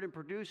bears fruit and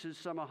produces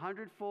some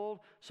 100-fold,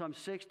 some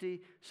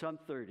 60, some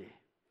 30.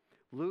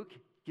 Luke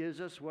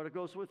gives us what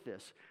goes with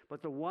this.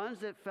 But the ones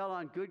that fell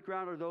on good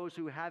ground are those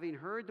who, having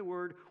heard the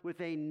word with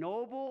a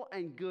noble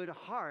and good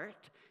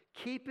heart,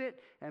 keep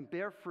it and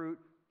bear fruit,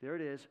 there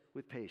it is,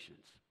 with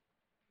patience.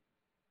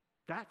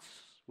 That's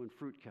when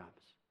fruit comes.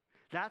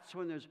 That's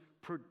when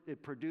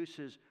it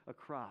produces a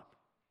crop,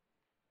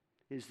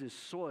 is this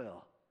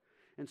soil.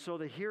 And so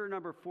the here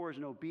number 4 is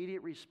an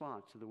obedient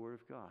response to the word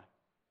of God.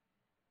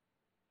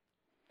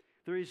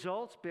 The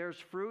results bears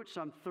fruit,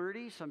 some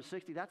 30, some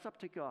 60. That's up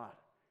to God.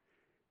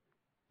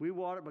 We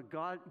water, but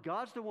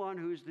God's the one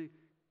who's the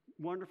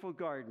wonderful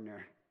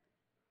gardener.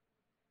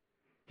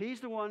 He's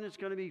the one that's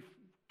going to be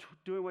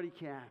doing what he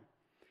can.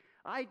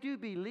 I do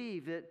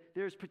believe that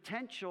there's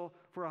potential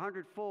for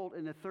 100-fold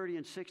in the 30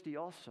 and 60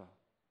 also.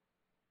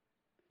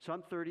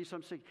 Some 30,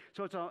 some 60.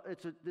 So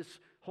it's this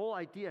whole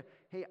idea,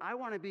 hey, I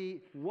want to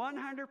be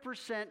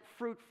 100%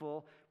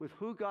 fruitful with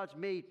who God's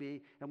made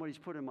me and what he's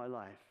put in my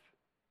life.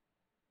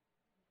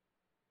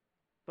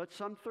 but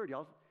some 30,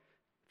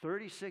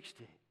 30,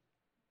 60.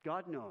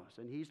 God knows,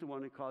 and he's the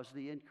one who caused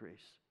the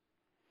increase.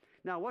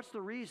 Now, what's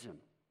the reason?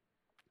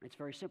 It's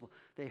very simple.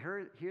 They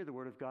hear the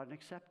word of God and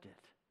accept it.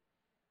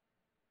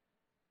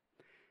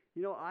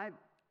 You know,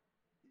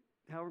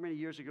 however many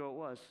years ago it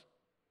was,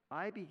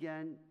 I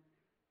began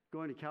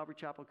going to Calvary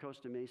Chapel,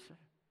 Costa Mesa,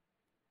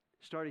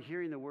 started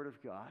hearing the word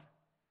of God,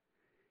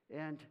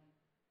 and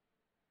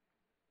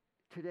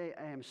today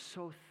I am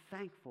so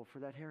thankful for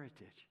that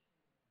heritage.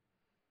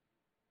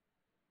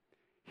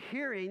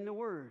 Hearing the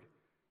word,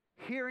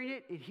 hearing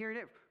it and hearing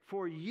it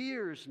for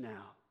years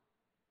now.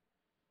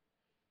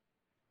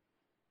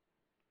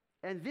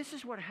 And this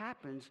is what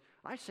happens.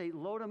 I say,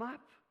 load them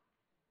up.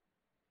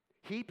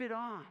 Heap it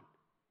on.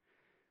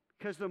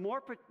 Because the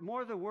more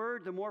the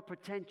word, the more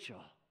potential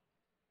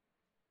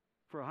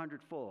for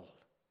 100-fold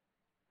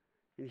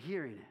in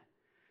hearing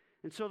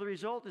it. And so the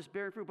result is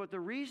bearing fruit. But the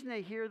reason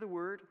they hear the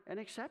word and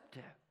accept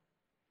it,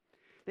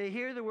 they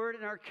hear the word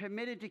and are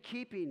committed to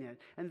keeping it.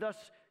 And thus,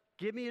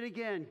 give me it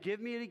again, give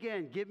me it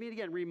again, give me it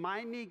again,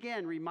 remind me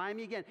again,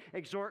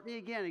 exhort me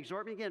again,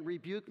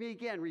 rebuke me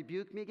again.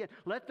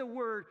 Let the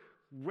word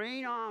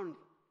rain on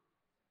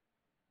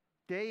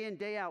day in,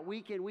 day out,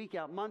 week in, week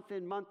out, month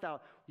in, month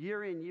out,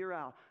 year in, year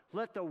out.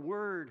 Let the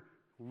word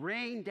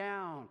rain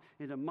down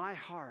into my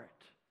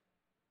heart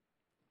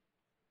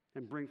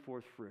and bring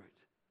forth fruit.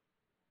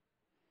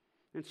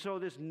 And so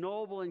this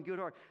noble and good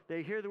heart,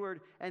 they hear the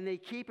word and they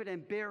keep it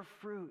and bear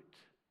fruit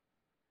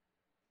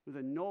with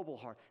a noble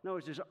heart. In other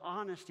words, there's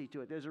honesty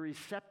to it. There's a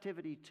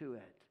receptivity to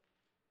it.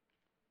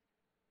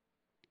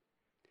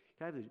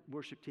 Can I have the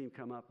worship team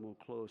come up and we'll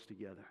close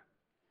together?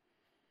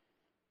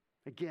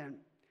 Again,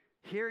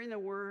 hearing the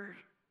word,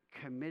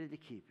 committed to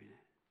keeping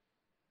it.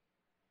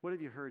 What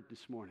have you heard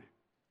this morning?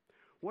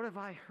 What have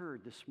I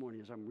heard this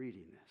morning as I'm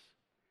reading this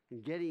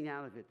and getting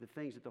out of it the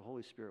things that the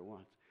Holy Spirit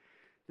wants?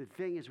 The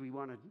thing is we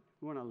want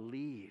to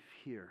leave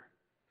here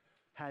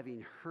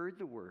having heard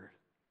the word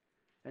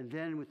and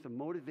then with the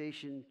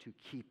motivation to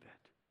keep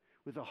it,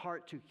 with a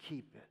heart to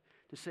keep it,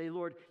 to say,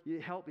 Lord, you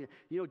help me.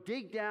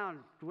 Dig down,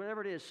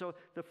 whatever it is. So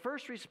the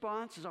first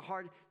response is a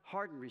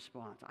hardened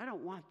response. I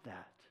don't want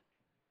that.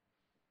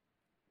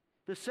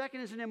 The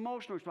second is an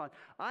emotional response.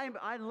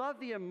 I love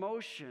the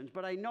emotions,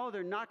 but I know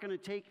they're not going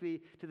to take me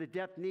to the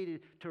depth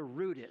needed to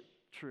root it,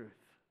 truth.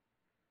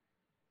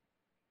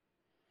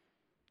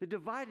 The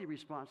divided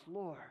response,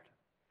 Lord,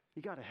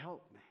 you got to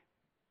help me.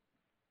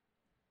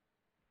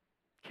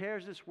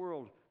 Cares of this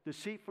world,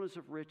 deceitfulness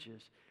of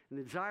riches, and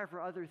the desire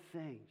for other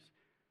things.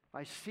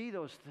 I see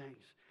those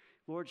things.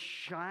 Lord,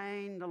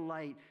 shine the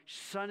light,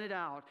 sun it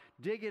out,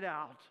 dig it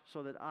out,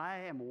 so that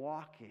I am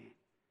walking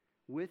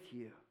with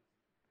you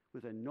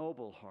with a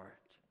noble heart.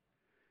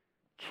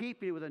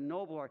 Keep me with a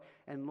noble heart.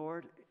 And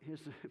Lord,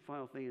 here's the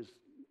final thing is,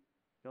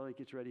 Elliot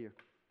gets ready here.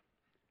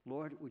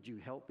 Lord, would you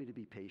help me to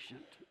be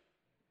patient?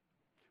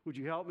 Would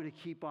you help me to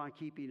keep on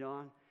keeping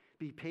on?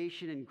 Be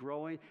patient in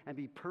growing and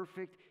be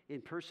perfect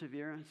in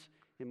perseverance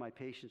in my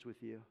patience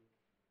with you.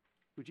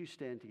 Would you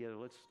stand together?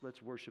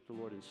 Let's worship the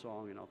Lord in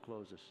song and I'll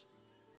close this.